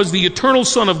Christ was the eternal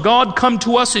Son of God, come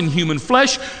to us in human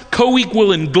flesh,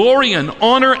 co-equal in glory and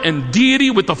honor and deity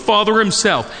with the Father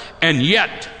himself. And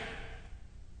yet,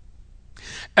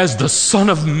 as the Son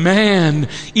of Man,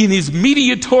 in his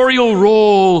mediatorial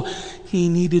role, he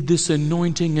needed this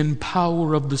anointing and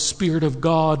power of the Spirit of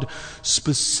God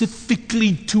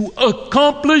specifically to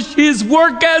accomplish his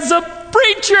work as a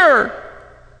preacher.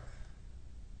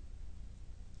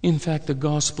 In fact, the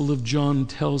Gospel of John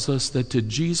tells us that to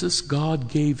Jesus, God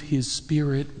gave his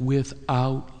Spirit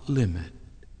without limit.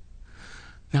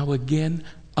 Now again,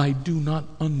 I do not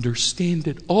understand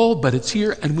it all, but it's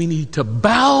here and we need to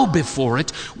bow before it,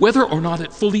 whether or not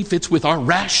it fully fits with our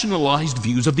rationalized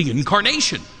views of the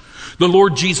incarnation. The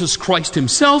Lord Jesus Christ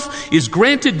himself is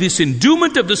granted this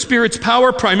endowment of the Spirit's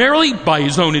power primarily by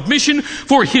his own admission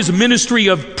for his ministry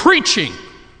of preaching.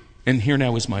 And here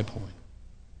now is my point.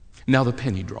 Now the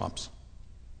penny drops.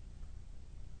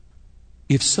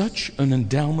 If such an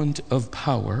endowment of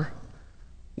power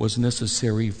was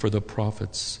necessary for the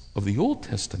prophets of the Old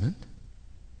Testament,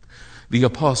 the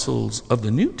apostles of the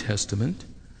New Testament,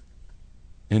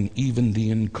 and even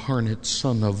the incarnate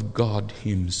Son of God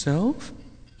himself,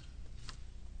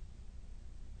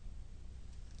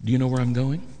 do you know where I'm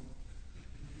going?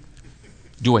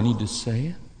 Do I need to say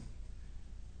it?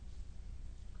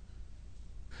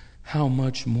 How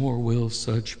much more will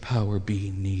such power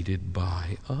be needed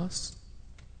by us?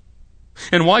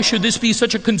 And why should this be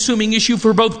such a consuming issue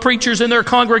for both preachers and their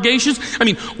congregations? I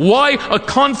mean, why a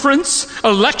conference,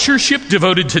 a lectureship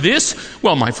devoted to this?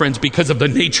 Well, my friends, because of the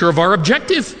nature of our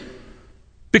objective.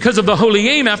 Because of the holy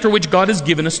aim after which God has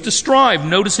given us to strive.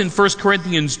 Notice in 1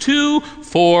 Corinthians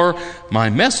 2:4, my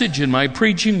message and my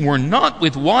preaching were not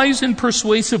with wise and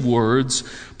persuasive words,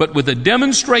 but with a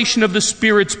demonstration of the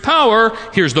Spirit's power.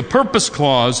 Here's the purpose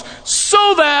clause,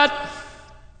 so that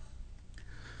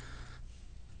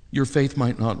your faith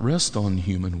might not rest on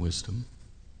human wisdom,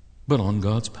 but on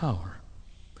God's power.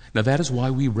 Now that is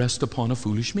why we rest upon a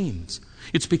foolish means.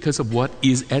 It's because of what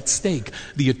is at stake,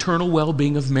 the eternal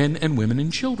well-being of men and women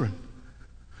and children.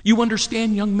 You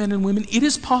understand, young men and women, it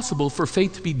is possible for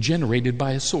faith to be generated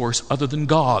by a source other than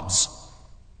God's.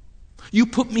 You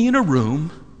put me in a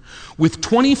room with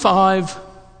 25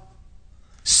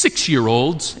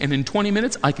 6-year-olds, and in 20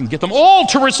 minutes I can get them all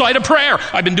to recite a prayer.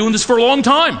 I've been doing this for a long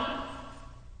time.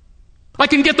 I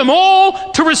can get them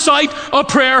all to recite a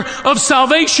prayer of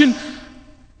salvation.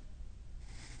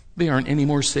 They aren't any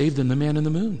more saved than the man in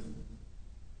the moon.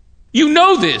 You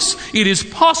know this. It is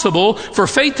possible for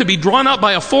faith to be drawn out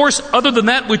by a force other than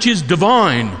that which is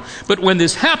divine. But when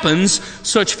this happens,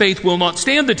 such faith will not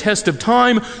stand the test of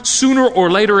time. Sooner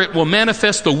or later it will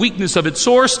manifest the weakness of its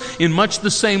source in much the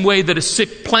same way that a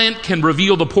sick plant can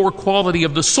reveal the poor quality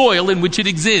of the soil in which it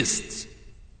exists.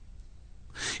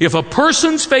 If a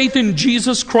person's faith in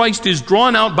Jesus Christ is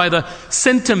drawn out by the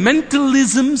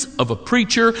sentimentalisms of a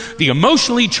preacher, the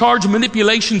emotionally charged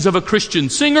manipulations of a Christian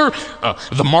singer,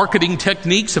 the marketing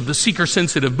techniques of the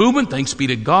seeker-sensitive movement, thanks be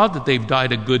to God that they've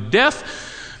died a good death,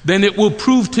 then it will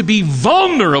prove to be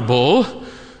vulnerable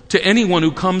to anyone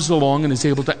who comes along and is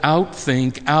able to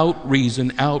outthink,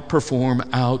 out-reason,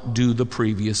 outperform, outdo the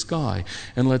previous guy.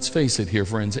 And let's face it here,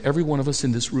 friends, every one of us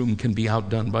in this room can be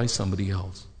outdone by somebody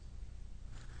else.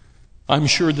 I'm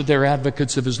sure that there are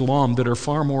advocates of Islam that are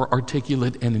far more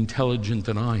articulate and intelligent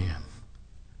than I am.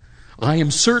 I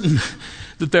am certain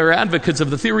that there are advocates of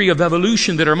the theory of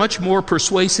evolution that are much more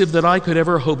persuasive than I could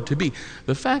ever hope to be.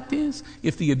 The fact is,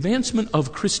 if the advancement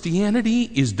of Christianity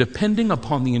is depending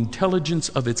upon the intelligence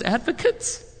of its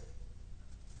advocates,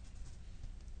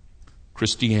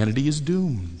 Christianity is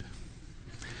doomed.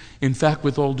 In fact,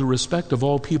 with all due respect, of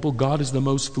all people, God is the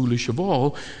most foolish of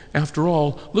all. After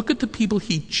all, look at the people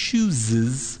he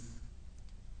chooses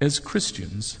as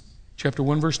Christians. Chapter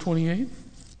 1, verse 28.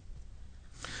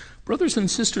 Brothers and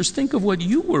sisters, think of what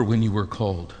you were when you were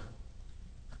called.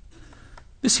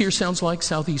 This here sounds like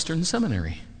Southeastern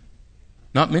Seminary.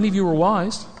 Not many of you were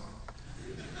wise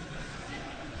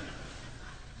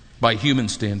by human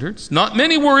standards. Not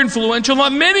many were influential.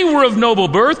 Not many were of noble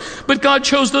birth. But God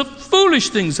chose the foolish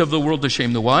things of the world to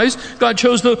shame the wise. God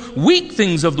chose the weak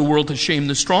things of the world to shame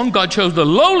the strong. God chose the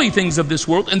lowly things of this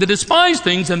world and the despised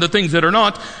things and the things that are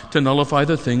not to nullify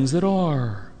the things that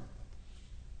are.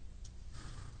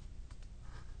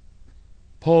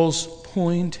 Paul's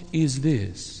point is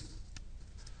this: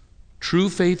 true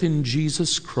faith in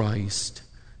Jesus Christ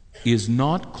is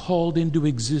not called into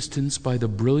existence by the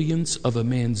brilliance of a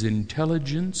man's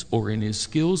intelligence or in his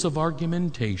skills of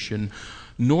argumentation,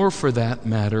 nor for that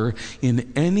matter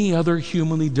in any other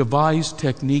humanly devised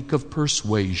technique of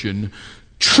persuasion.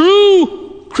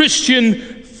 True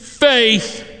Christian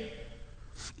faith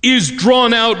is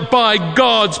drawn out by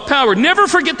God's power. Never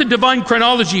forget the divine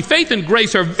chronology. Faith and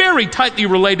grace are very tightly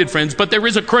related, friends, but there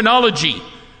is a chronology.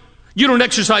 You don't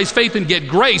exercise faith and get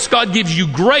grace. God gives you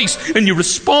grace and you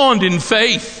respond in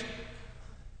faith.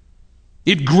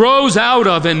 It grows out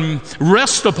of and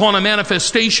rests upon a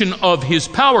manifestation of His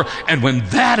power. And when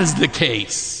that is the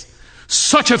case,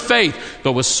 such a faith,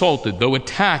 though assaulted, though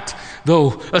attacked,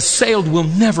 though assailed, will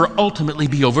never ultimately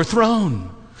be overthrown.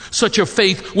 Such a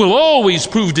faith will always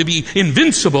prove to be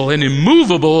invincible and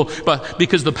immovable, but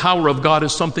because the power of God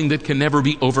is something that can never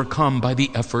be overcome by the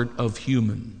effort of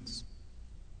humans.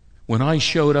 When I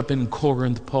showed up in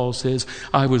Corinth, Paul says,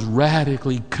 I was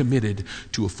radically committed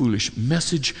to a foolish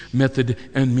message, method,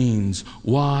 and means.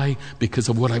 Why? Because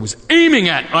of what I was aiming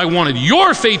at. I wanted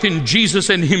your faith in Jesus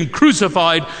and Him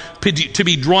crucified to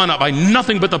be drawn up by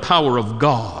nothing but the power of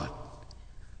God.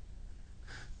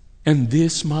 And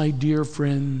this, my dear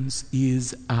friends,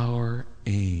 is our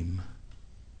aim.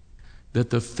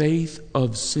 That the faith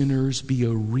of sinners be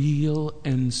a real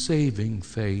and saving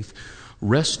faith,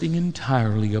 resting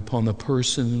entirely upon the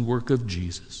person and work of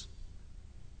Jesus.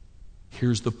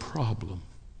 Here's the problem.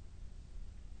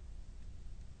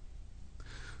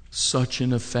 Such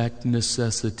an effect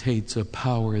necessitates a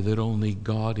power that only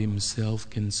God Himself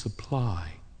can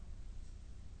supply.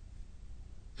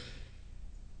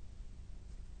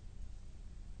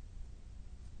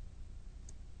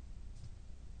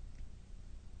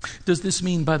 Does this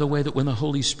mean, by the way, that when the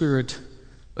Holy Spirit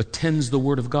attends the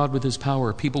Word of God with His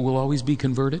power, people will always be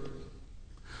converted?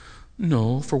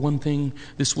 No. For one thing,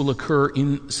 this will occur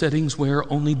in settings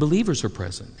where only believers are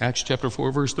present. Acts chapter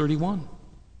 4, verse 31.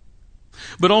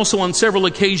 But also on several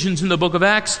occasions in the book of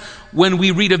Acts, when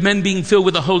we read of men being filled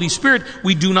with the Holy Spirit,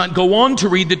 we do not go on to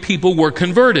read that people were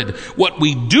converted. What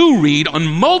we do read on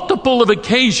multiple of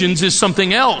occasions is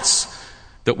something else.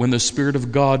 That when the Spirit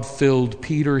of God filled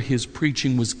Peter, his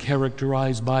preaching was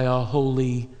characterized by a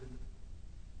holy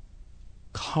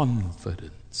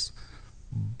confidence,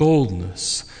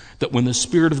 boldness, that when the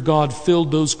Spirit of God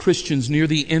filled those Christians near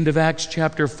the end of Acts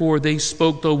chapter 4, they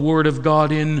spoke the Word of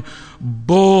God in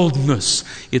boldness.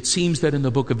 It seems that in the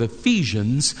book of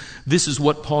Ephesians, this is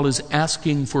what Paul is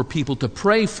asking for people to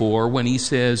pray for when he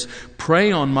says,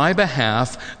 "Pray on my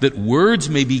behalf that words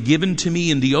may be given to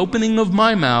me in the opening of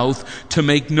my mouth to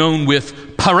make known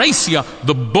with parrhesia,"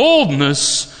 the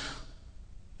boldness,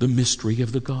 the mystery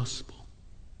of the gospel.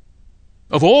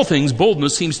 Of all things,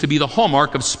 boldness seems to be the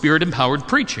hallmark of Spirit-empowered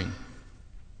preaching.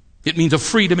 It means a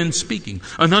freedom in speaking,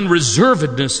 an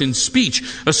unreservedness in speech,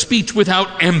 a speech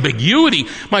without ambiguity.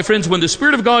 My friends, when the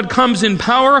Spirit of God comes in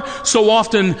power, so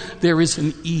often there is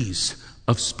an ease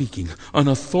of speaking, an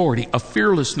authority, a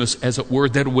fearlessness, as it were,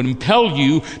 that would impel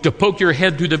you to poke your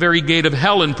head through the very gate of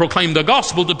hell and proclaim the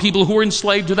gospel to people who are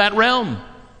enslaved to that realm.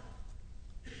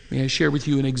 May I share with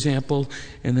you an example,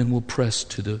 and then we'll press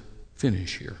to the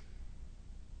finish here.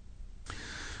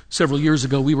 Several years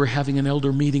ago, we were having an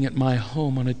elder meeting at my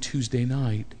home on a Tuesday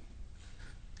night.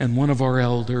 And one of our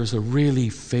elders, a really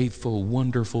faithful,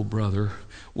 wonderful brother,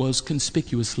 was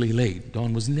conspicuously late.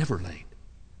 Don was never late.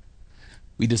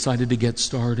 We decided to get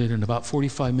started, and about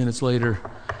 45 minutes later,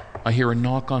 I hear a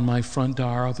knock on my front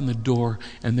door. I open the door,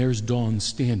 and there's Don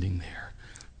standing there.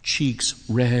 Cheeks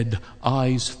red,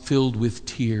 eyes filled with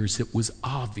tears. It was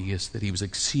obvious that he was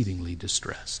exceedingly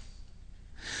distressed.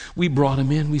 We brought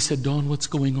him in. We said, "Don, what's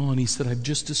going on?" He said, "I've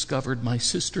just discovered my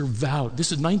sister Val."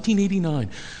 This is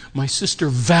 1989. "My sister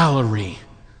Valerie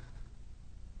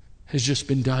has just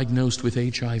been diagnosed with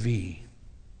HIV.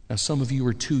 Now, some of you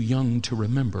are too young to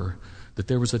remember that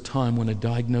there was a time when a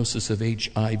diagnosis of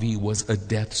HIV was a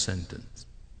death sentence.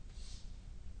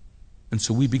 And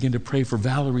so we begin to pray for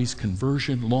Valerie's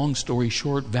conversion. Long story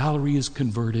short, Valerie is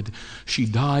converted. She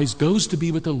dies, goes to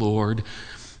be with the Lord.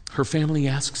 Her family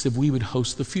asks if we would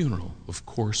host the funeral. Of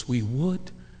course we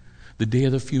would. The day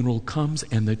of the funeral comes,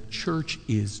 and the church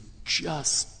is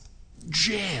just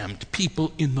jammed.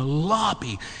 People in the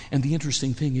lobby. And the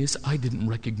interesting thing is, I didn't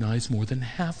recognize more than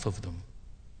half of them.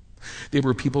 They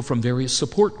were people from various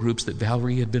support groups that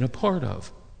Valerie had been a part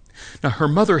of. Now, her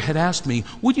mother had asked me,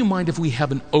 "Would you mind if we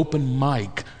have an open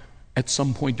mic at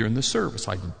some point during the service?"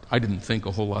 I didn't think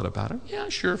a whole lot about it. "Yeah,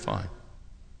 sure, fine."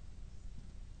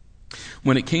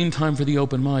 When it came time for the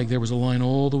open mic, there was a line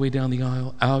all the way down the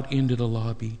aisle, out into the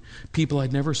lobby. People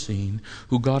I'd never seen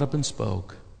who got up and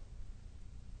spoke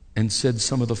and said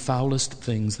some of the foulest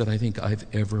things that I think I've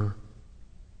ever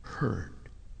heard.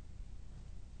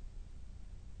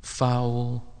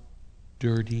 Foul,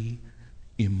 dirty,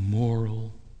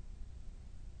 immoral.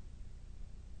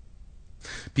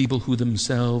 People who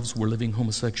themselves were living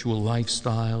homosexual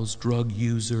lifestyles, drug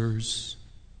users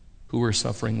who were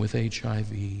suffering with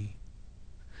HIV.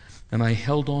 And I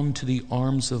held on to the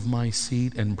arms of my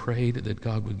seat and prayed that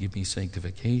God would give me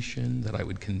sanctification, that I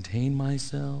would contain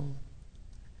myself.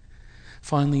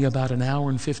 Finally, about an hour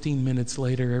and 15 minutes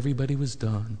later, everybody was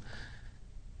done.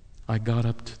 I got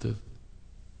up to the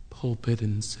pulpit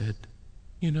and said,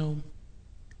 "You know,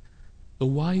 the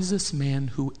wisest man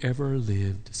who ever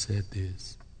lived said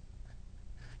this: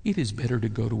 it is better to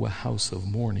go to a house of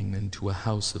mourning than to a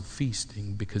house of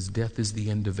feasting, because death is the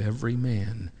end of every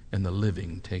man, and the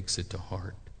living takes it to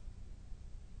heart."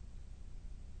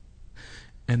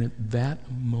 And at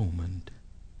that moment,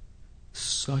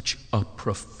 such a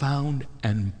profound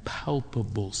and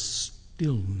palpable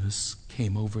stillness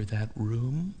came over that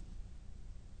room.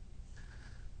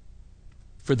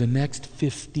 For the next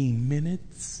 15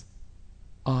 minutes,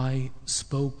 I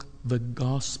spoke the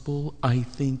gospel, I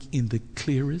think, in the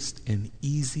clearest and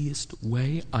easiest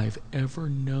way I've ever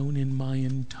known in my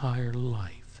entire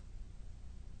life.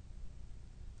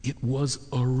 It was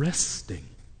arresting.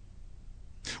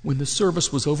 When the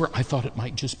service was over, I thought it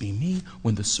might just be me.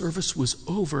 When the service was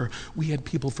over, we had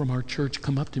people from our church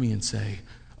come up to me and say,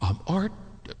 "Art,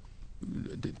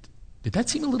 did that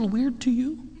seem a little weird to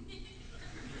you?"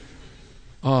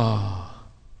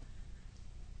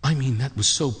 I mean, that was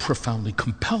so profoundly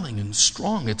compelling and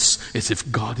strong. It's as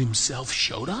if God himself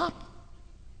showed up.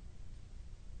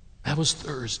 That was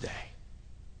Thursday.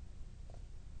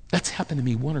 That's happened to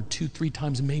me 1 or 2, 3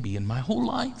 times maybe in my whole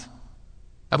life.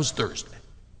 That was Thursday.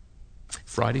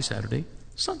 Friday, Saturday,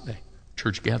 Sunday.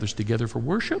 Church gathers together for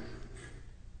worship.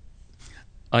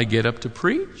 I get up to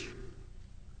preach.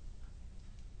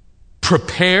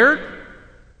 Prepared.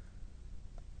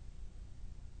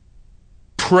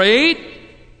 Prayed.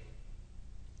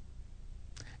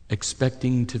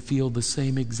 Expecting to feel the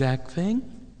same exact thing.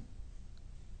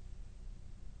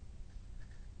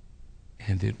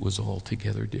 And it was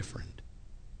altogether different.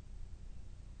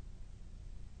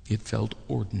 It felt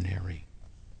ordinary.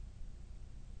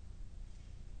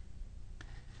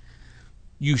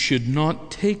 You should not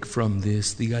take from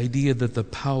this the idea that the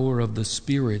power of the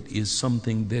Spirit is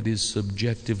something that is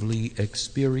subjectively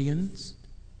experienced.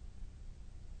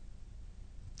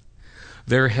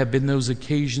 There have been those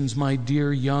occasions, my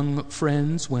dear young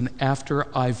friends, when after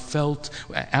I've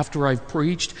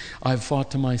preached, I've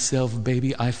thought to myself,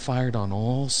 baby, I fired on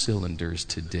all cylinders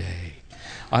today.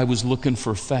 I was looking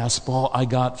for fastball. I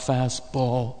got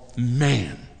fastball.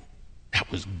 Man, that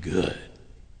was good.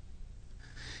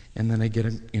 And then I get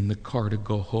in the car to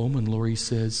go home, and Lori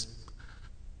says,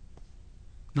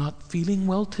 "Not feeling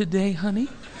well today, honey?"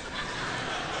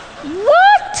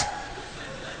 What?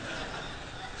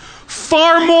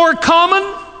 Far more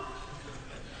common?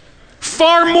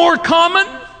 Far more common?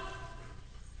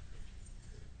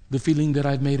 The feeling that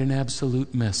I've made an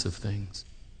absolute mess of things.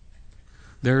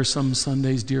 There are some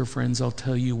Sundays, dear friends, I'll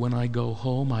tell you, when I go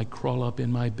home, I crawl up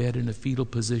in my bed in a fetal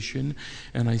position,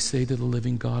 and I say to the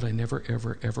living God, I never,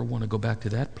 ever, ever want to go back to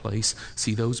that place,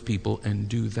 see those people, and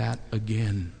do that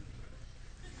again.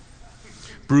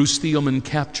 Bruce Thielman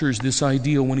captures this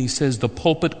idea when he says, the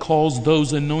pulpit calls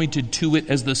those anointed to it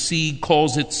as the sea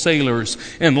calls its sailors,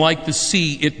 and like the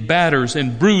sea, it batters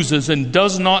and bruises and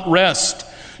does not rest.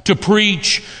 To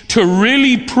preach, to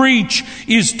really preach,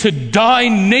 is to die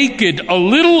naked a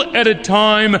little at a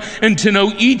time, and to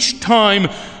know each time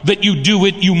that you do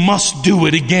it, you must do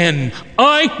it again.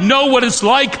 I know what it's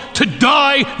like to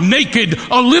die naked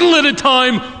a little at a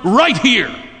time right here.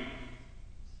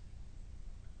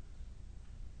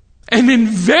 And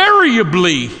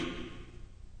invariably,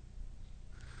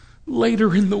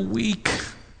 later in the week,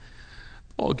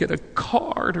 I'll get a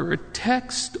card or a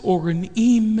text or an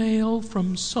email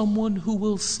from someone who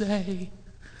will say,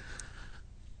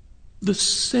 the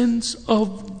sense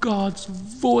of God's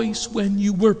voice when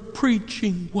you were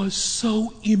preaching was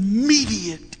so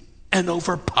immediate and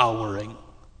overpowering.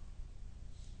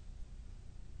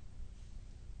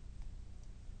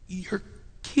 You're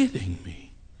kidding me.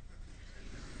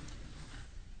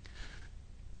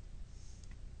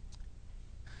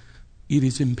 It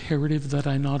is imperative that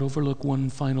I not overlook one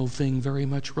final thing very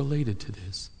much related to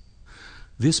this.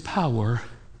 This power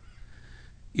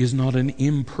is not an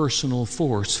impersonal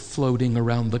force floating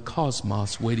around the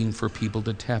cosmos waiting for people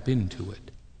to tap into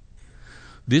it.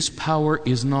 This power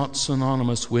is not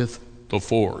synonymous with the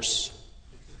force.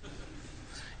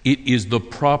 It is the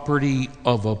property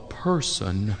of a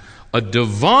person, a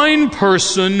divine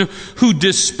person who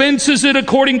dispenses it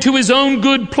according to his own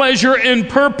good pleasure and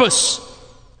purpose.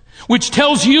 Which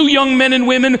tells you, young men and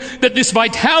women, that this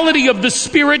vitality of the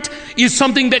Spirit is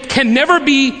something that can never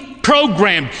be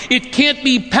programmed. It can't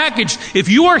be packaged. If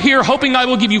you are here hoping I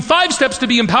will give you 5 steps to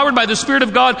be empowered by the Spirit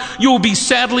of God, you will be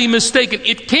sadly mistaken.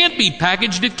 It can't be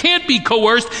packaged. It can't be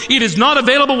coerced. It is not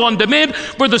available on demand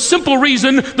for the simple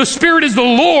reason the Spirit is the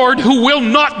Lord who will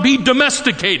not be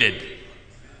domesticated.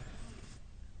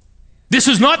 This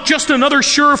is not just another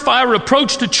surefire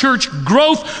approach to church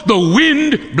growth. The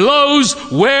wind blows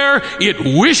where it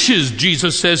wishes,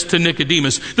 Jesus says to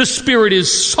Nicodemus. The Spirit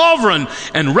is sovereign,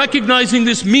 and recognizing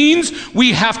this means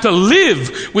we have to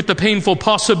live with the painful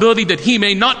possibility that He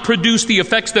may not produce the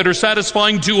effects that are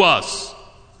satisfying to us.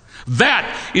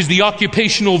 That is the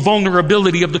occupational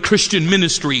vulnerability of the Christian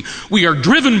ministry. We are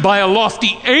driven by a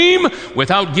lofty aim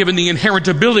without given the inherent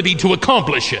ability to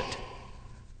accomplish it.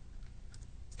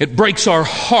 It breaks our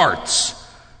hearts.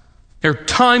 There are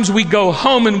times we go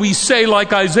home and we say,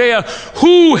 like Isaiah,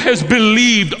 who has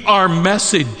believed our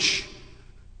message?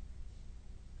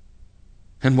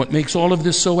 And what makes all of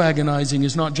this so agonizing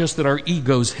is not just that our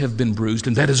egos have been bruised,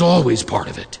 and that is always part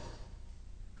of it.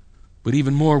 But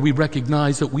even more, we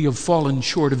recognize that we have fallen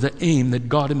short of the aim that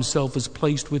God Himself has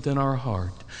placed within our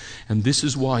heart. And this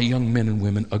is why, young men and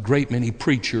women, a great many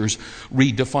preachers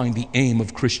redefine the aim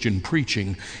of Christian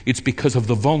preaching. It's because of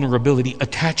the vulnerability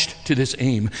attached to this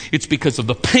aim. It's because of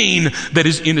the pain that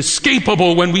is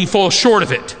inescapable when we fall short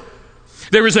of it.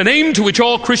 There is an aim to which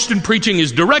all Christian preaching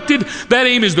is directed. That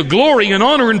aim is the glory and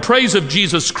honor and praise of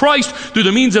Jesus Christ through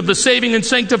the means of the saving and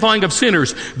sanctifying of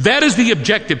sinners. That is the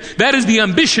objective. That is the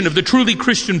ambition of the truly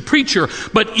Christian preacher.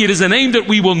 But it is an aim that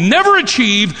we will never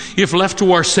achieve if left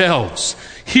to ourselves.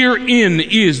 Herein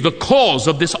is the cause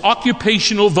of this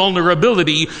occupational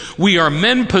vulnerability. We are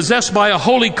men possessed by a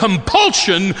holy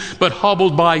compulsion, but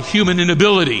hobbled by human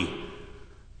inability.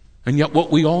 And yet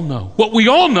what we all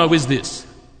know is this.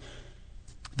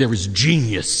 There is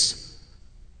genius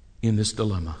in this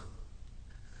dilemma.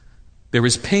 There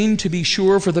is pain, to be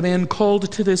sure, for the man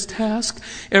called to this task.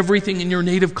 Everything in your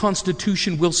native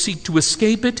constitution will seek to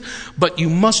escape it, but you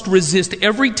must resist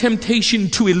every temptation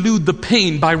to elude the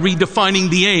pain by redefining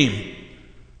the aim.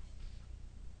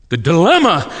 The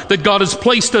dilemma that God has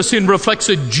placed us in reflects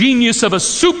a genius of a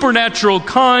supernatural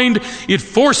kind. It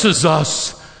forces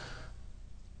us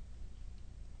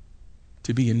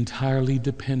to be entirely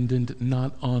dependent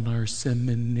not on our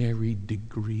seminary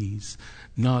degrees,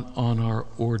 not on our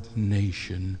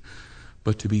ordination,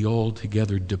 but to be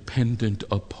altogether dependent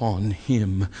upon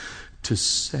Him, to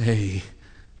say,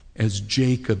 as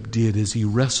Jacob did as he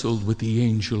wrestled with the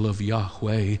angel of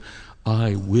Yahweh,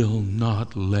 I will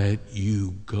not let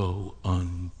you go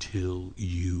until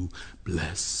you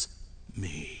bless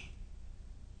me.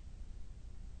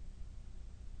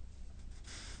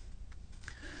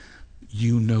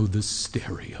 You know the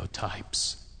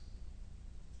stereotypes.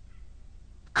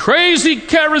 Crazy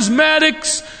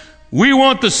charismatics, we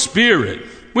want the Spirit.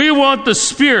 We want the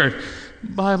Spirit.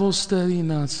 Bible study,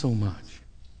 not so much.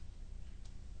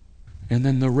 And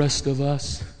then the rest of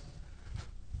us,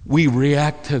 we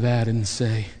react to that and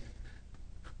say,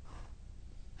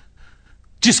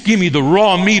 just give me the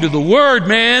raw meat of the Word,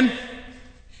 man.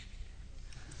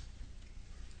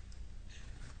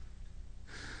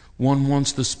 One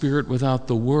wants the Spirit without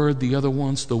the Word. The other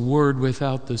wants the Word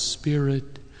without the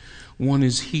Spirit. One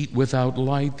is heat without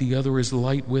light. The other is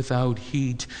light without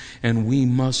heat. And we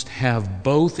must have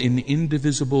both in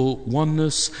indivisible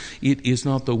oneness. It is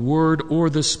not the Word or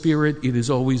the Spirit. It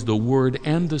is always the Word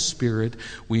and the Spirit.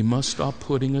 We must stop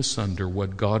putting asunder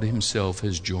what God Himself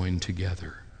has joined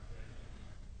together.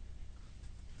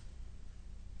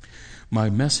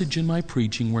 My message and my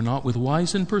preaching were not with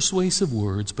wise and persuasive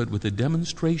words, but with a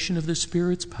demonstration of the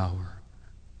Spirit's power,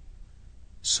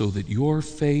 so that your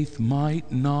faith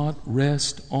might not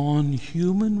rest on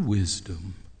human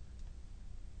wisdom,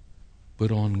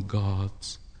 but on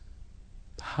God's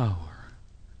power.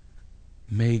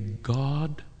 May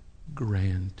God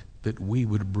grant that we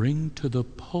would bring to the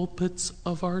pulpits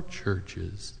of our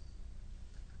churches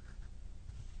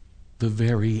the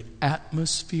very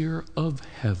atmosphere of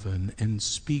heaven and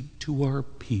speak to our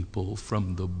people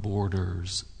from the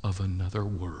borders of another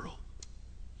world.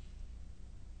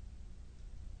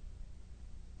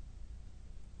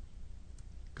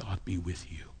 God be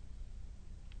with you.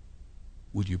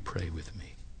 Would you pray with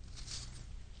me?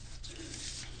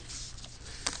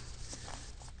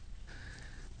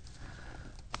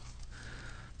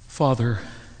 Father,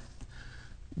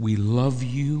 we love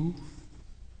you.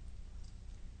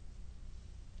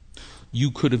 You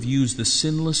could have used the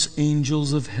sinless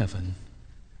angels of heaven.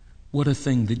 What a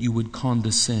thing that you would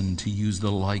condescend to use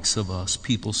the likes of us,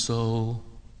 people so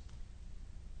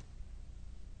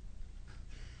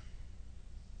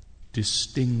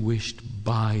distinguished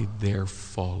by their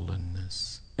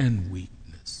fallenness and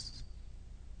weakness.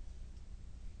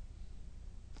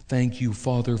 Thank you,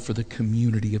 Father, for the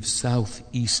community of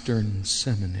Southeastern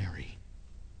Seminary.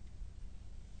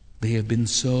 They have been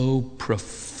so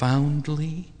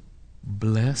profoundly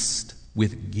blessed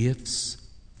with gifts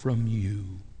from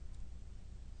you.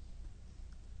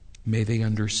 May they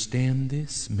understand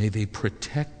this. May they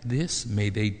protect this. May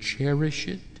they cherish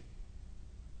it.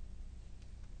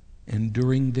 And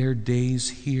during their days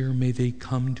here, may they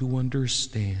come to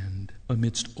understand,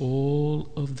 amidst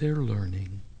all of their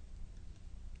learning,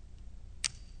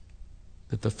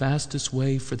 that the fastest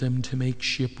way for them to make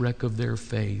shipwreck of their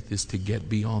faith is to get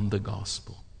beyond the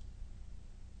gospel.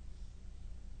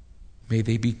 May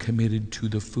they be committed to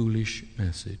the foolish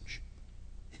message,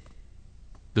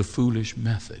 the foolish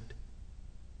method,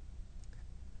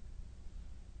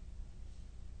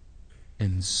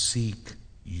 and seek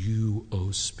you,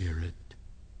 O Spirit,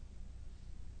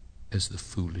 as the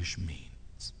foolish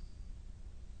means.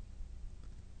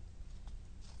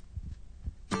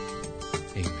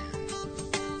 Amen.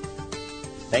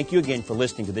 Thank you again for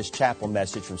listening to this chapel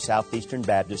message from Southeastern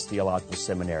Baptist Theological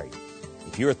Seminary.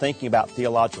 If you are thinking about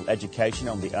theological education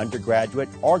on the undergraduate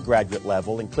or graduate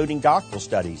level, including doctoral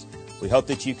studies, we hope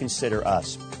that you consider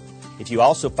us. If you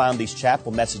also find these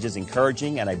chapel messages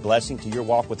encouraging and a blessing to your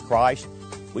walk with Christ,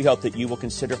 we hope that you will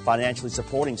consider financially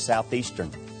supporting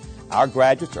Southeastern. Our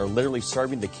graduates are literally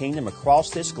serving the kingdom across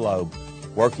this globe,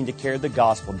 working to carry the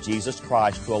gospel of Jesus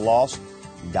Christ to a lost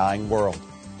and dying world.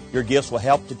 Your gifts will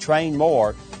help to train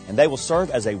more, and they will serve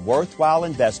as a worthwhile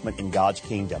investment in God's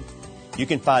kingdom. You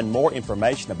can find more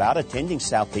information about attending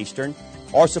Southeastern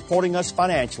or supporting us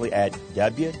financially at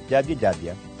www.sebts.edu.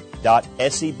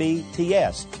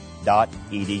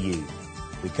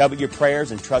 We covet your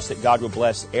prayers and trust that God will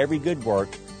bless every good work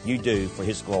you do for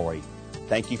His glory.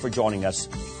 Thank you for joining us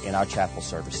in our chapel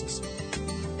services.